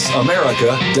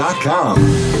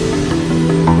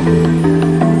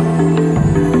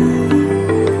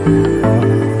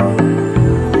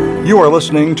 voiceamerica.com. You are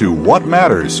listening to What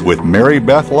Matters with Mary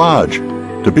Beth Lodge.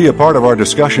 To be a part of our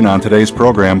discussion on today's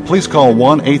program, please call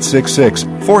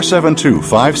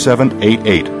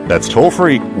 1-866-472-5788. That's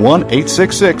toll-free,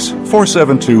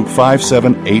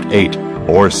 1-866-472-5788.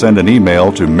 Or send an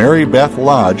email to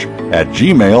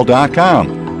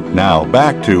marybethlodge@gmail.com. Now,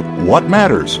 back to What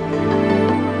Matters.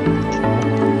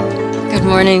 Good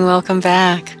morning. Welcome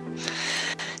back.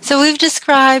 So we've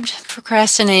described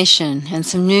procrastination and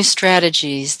some new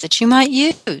strategies that you might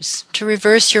use to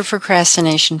reverse your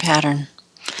procrastination pattern.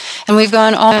 And we've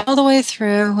gone all the way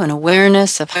through an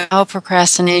awareness of how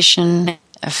procrastination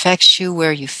affects you,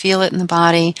 where you feel it in the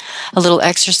body, a little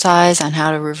exercise on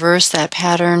how to reverse that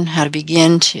pattern, how to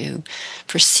begin to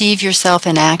perceive yourself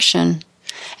in action.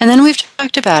 And then we've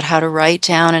talked about how to write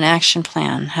down an action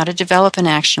plan, how to develop an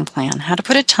action plan, how to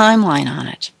put a timeline on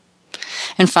it.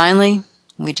 And finally,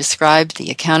 we described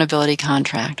the accountability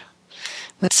contract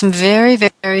with some very,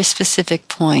 very specific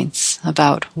points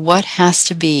about what has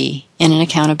to be in an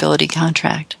accountability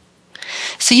contract.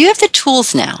 So you have the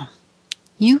tools now.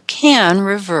 You can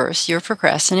reverse your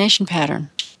procrastination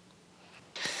pattern.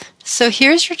 So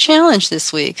here's your challenge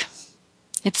this week.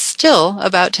 It's still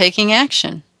about taking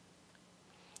action.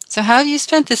 So how have you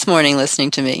spent this morning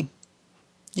listening to me?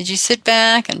 Did you sit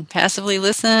back and passively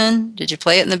listen? Did you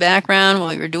play it in the background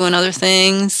while you were doing other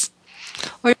things?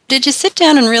 Or did you sit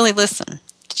down and really listen?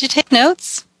 Did you take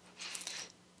notes?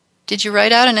 Did you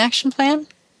write out an action plan?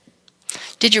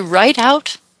 Did you write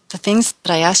out the things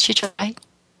that I asked you to write?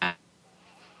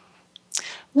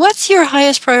 What's your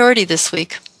highest priority this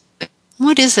week?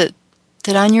 What is it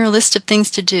that on your list of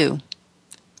things to do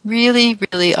really,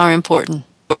 really are important?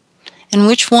 And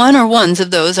which one or ones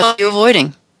of those are you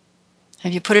avoiding?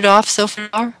 Have you put it off so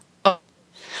far?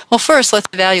 Well, first, let's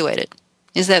evaluate it.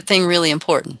 Is that thing really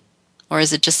important? Or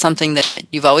is it just something that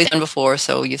you've always done before,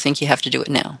 so you think you have to do it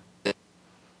now?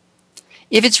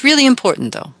 If it's really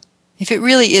important, though, if it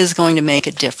really is going to make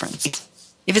a difference,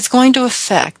 if it's going to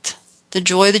affect the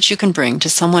joy that you can bring to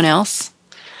someone else,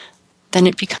 then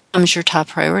it becomes your top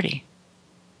priority.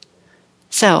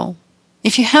 So,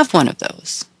 if you have one of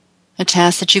those, a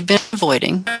task that you've been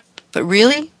avoiding, but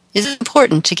really is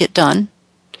important to get done,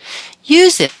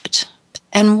 use it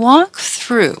and walk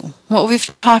through what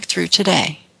we've talked through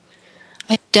today.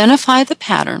 Identify the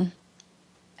pattern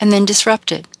and then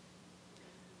disrupt it.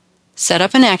 Set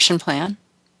up an action plan.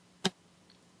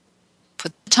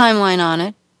 Put the timeline on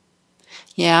it.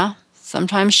 Yeah,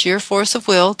 sometimes sheer force of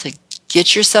will to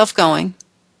get yourself going.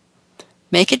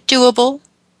 Make it doable.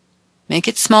 Make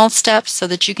it small steps so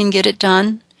that you can get it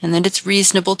done and that it's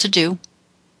reasonable to do.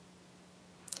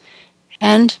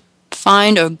 And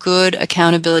find a good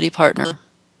accountability partner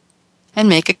and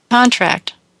make a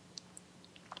contract.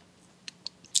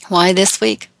 Why this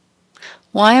week?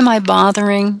 Why am I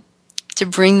bothering to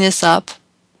bring this up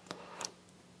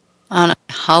on a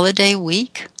holiday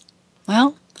week?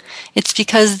 Well, it's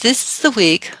because this is the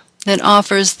week that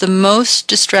offers the most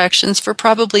distractions for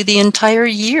probably the entire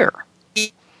year.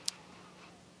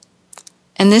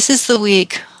 And this is the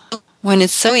week when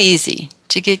it's so easy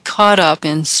to get caught up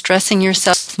in stressing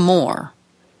yourself more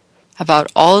about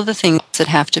all of the things that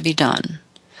have to be done.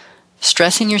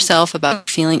 Stressing yourself about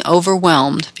feeling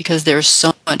overwhelmed because there's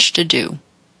so much to do.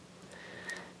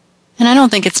 And I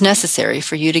don't think it's necessary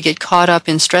for you to get caught up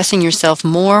in stressing yourself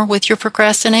more with your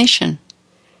procrastination.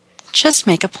 Just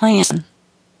make a plan.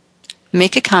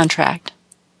 Make a contract.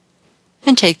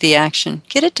 And take the action.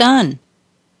 Get it done.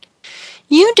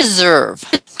 You deserve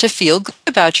to feel good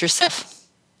about yourself.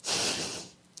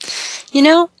 You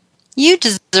know, you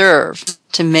deserve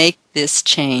to make this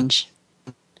change.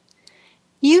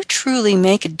 You truly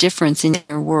make a difference in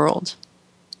your world.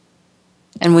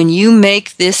 And when you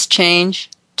make this change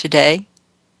today,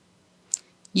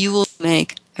 you will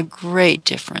make a great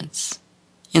difference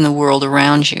in the world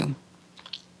around you.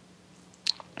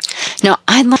 Now,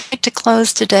 I'd like to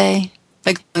close today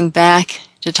by going back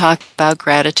to talk about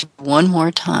gratitude one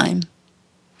more time.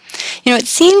 You know, it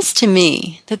seems to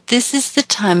me that this is the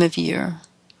time of year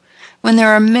when there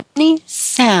are many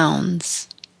sounds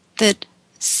that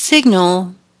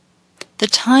signal the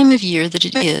time of year that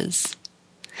it is.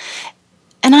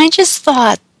 And I just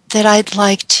thought that I'd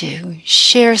like to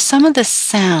share some of the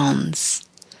sounds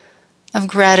of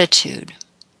gratitude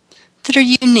that are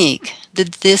unique to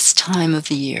this time of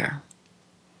the year.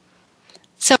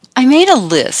 So I made a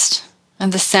list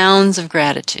of the sounds of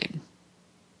gratitude.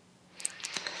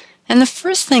 And the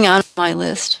first thing on my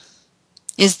list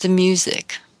is the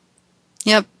music.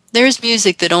 Yep, there's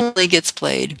music that only gets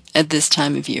played at this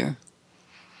time of year.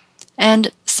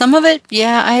 And some of it,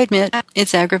 yeah, I admit,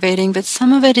 it's aggravating, but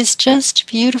some of it is just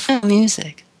beautiful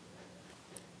music.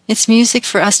 It's music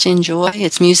for us to enjoy.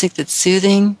 It's music that's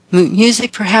soothing.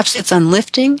 Music perhaps that's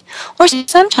uplifting. Or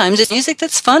sometimes it's music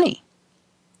that's funny.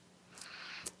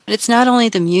 But it's not only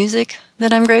the music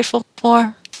that I'm grateful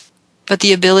for, but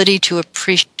the ability to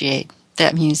appreciate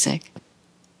that music.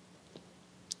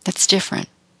 That's different.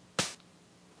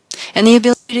 And the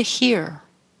ability to hear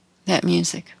that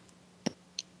music.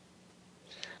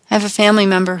 I have a family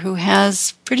member who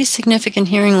has pretty significant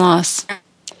hearing loss,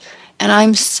 and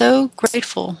I'm so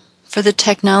grateful for the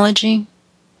technology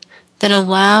that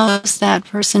allows that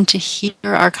person to hear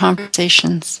our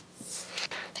conversations.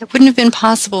 That wouldn't have been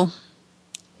possible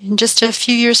in just a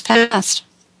few years past.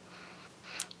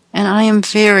 And I am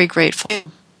very grateful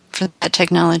for that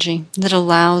technology that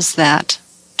allows that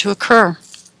to occur.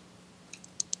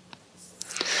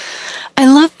 I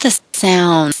love the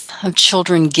sound of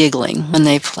children giggling when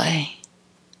they play.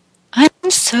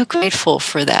 I'm so grateful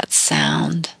for that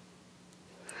sound.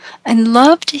 I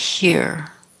love to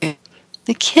hear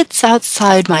the kids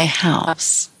outside my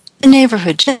house, the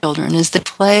neighborhood children, as they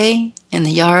play in the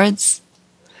yards.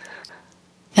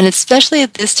 And especially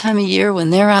at this time of year when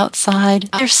they're outside,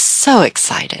 they're so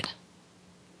excited.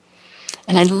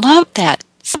 And I love that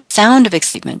sound of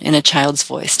excitement in a child's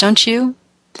voice, don't you?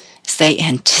 As they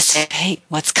anticipate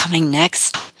what's coming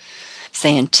next, as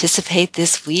they anticipate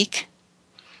this week.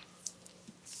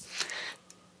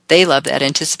 They love that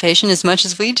anticipation as much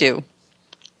as we do.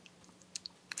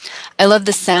 I love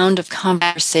the sound of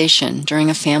conversation during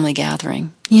a family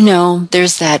gathering. You know,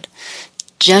 there's that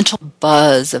gentle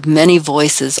buzz of many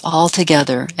voices all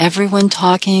together, everyone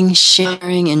talking,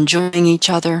 sharing, enjoying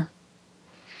each other.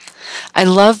 I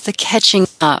love the catching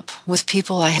up with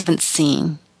people I haven't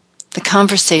seen, the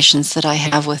conversations that I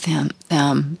have with them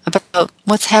about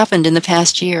what's happened in the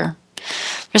past year.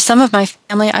 For some of my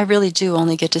family, I really do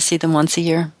only get to see them once a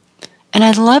year. And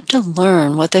I love to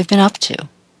learn what they've been up to.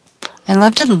 I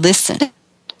love to listen.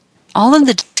 All of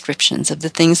the descriptions of the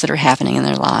things that are happening in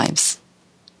their lives.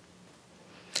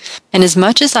 And as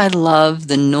much as I love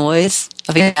the noise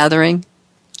of a gathering,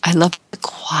 I love the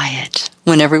quiet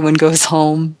when everyone goes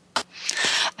home.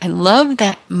 I love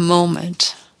that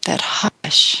moment, that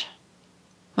hush,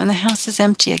 when the house is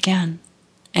empty again,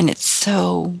 and it's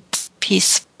so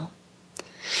peaceful.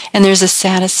 And there's a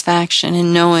satisfaction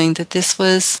in knowing that this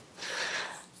was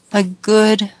a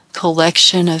good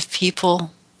collection of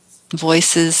people,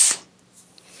 voices,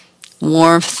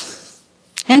 warmth,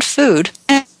 and food.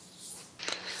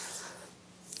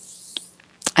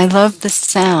 I love the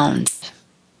sound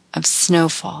of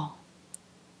snowfall.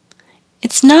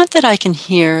 It's not that I can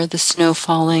hear the snow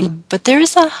falling, but there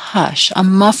is a hush, a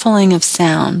muffling of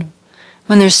sound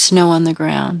when there's snow on the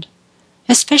ground,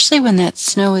 especially when that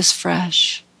snow is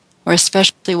fresh, or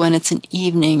especially when it's an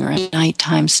evening or a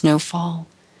nighttime snowfall.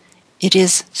 It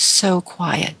is so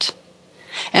quiet.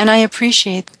 And I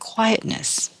appreciate the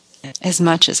quietness as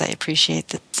much as I appreciate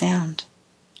the sound.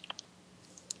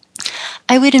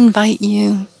 I would invite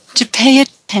you to pay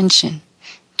attention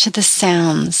to the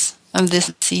sounds of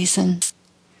this season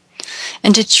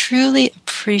and to truly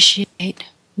appreciate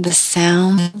the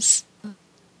sounds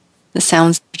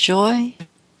of joy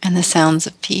and the sounds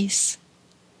of peace,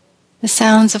 the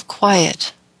sounds of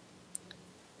quiet,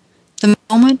 the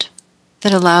moment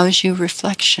that allows you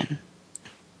reflection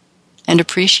and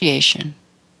appreciation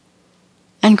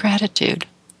and gratitude.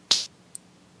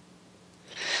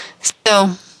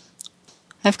 So,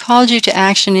 I've called you to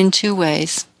action in two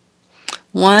ways.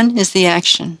 One is the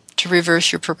action to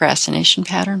reverse your procrastination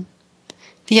pattern.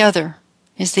 The other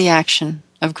is the action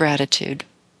of gratitude.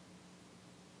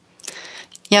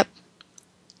 Yep,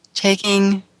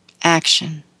 taking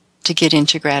action to get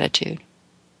into gratitude.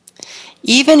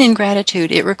 Even in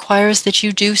gratitude, it requires that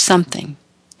you do something.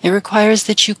 It requires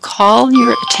that you call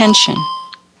your attention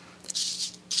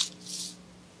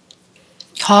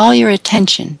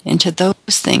into those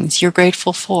things you're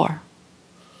grateful for.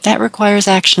 That requires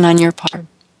action on your part.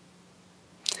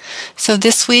 So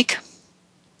this week,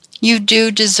 you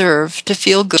do deserve to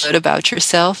feel good about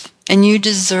yourself, and you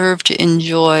deserve to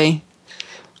enjoy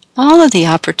all of the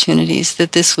opportunities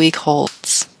that this week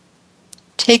holds.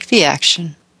 Take the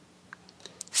action.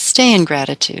 Stay in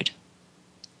gratitude.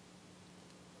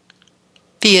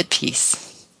 Be at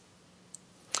peace.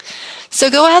 So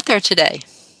go out there today.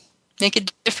 Make a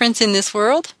difference in this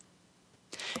world.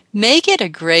 Make it a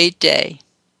great day.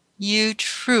 You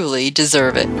truly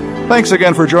deserve it. Thanks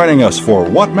again for joining us for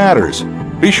What Matters.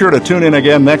 Be sure to tune in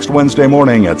again next Wednesday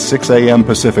morning at 6 a.m.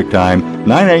 Pacific Time,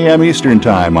 9 a.m. Eastern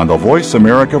Time on the Voice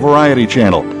America Variety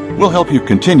Channel. We'll help you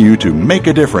continue to make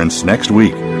a difference next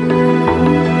week.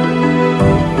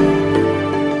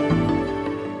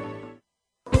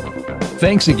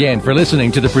 Thanks again for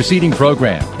listening to the preceding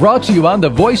program, brought to you on the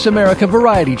Voice America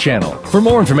Variety Channel. For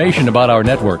more information about our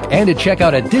network and to check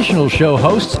out additional show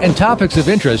hosts and topics of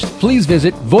interest, please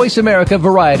visit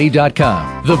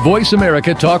voiceamericavariety.com. The Voice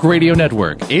America Talk Radio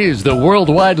Network is the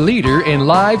worldwide leader in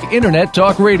live Internet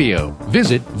talk radio.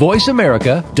 Visit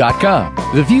voiceamerica.com.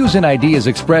 The views and ideas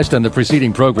expressed on the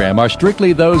preceding program are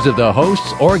strictly those of the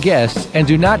hosts or guests and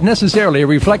do not necessarily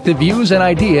reflect the views and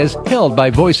ideas held by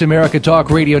Voice America Talk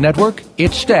Radio Network,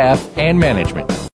 its staff, and management.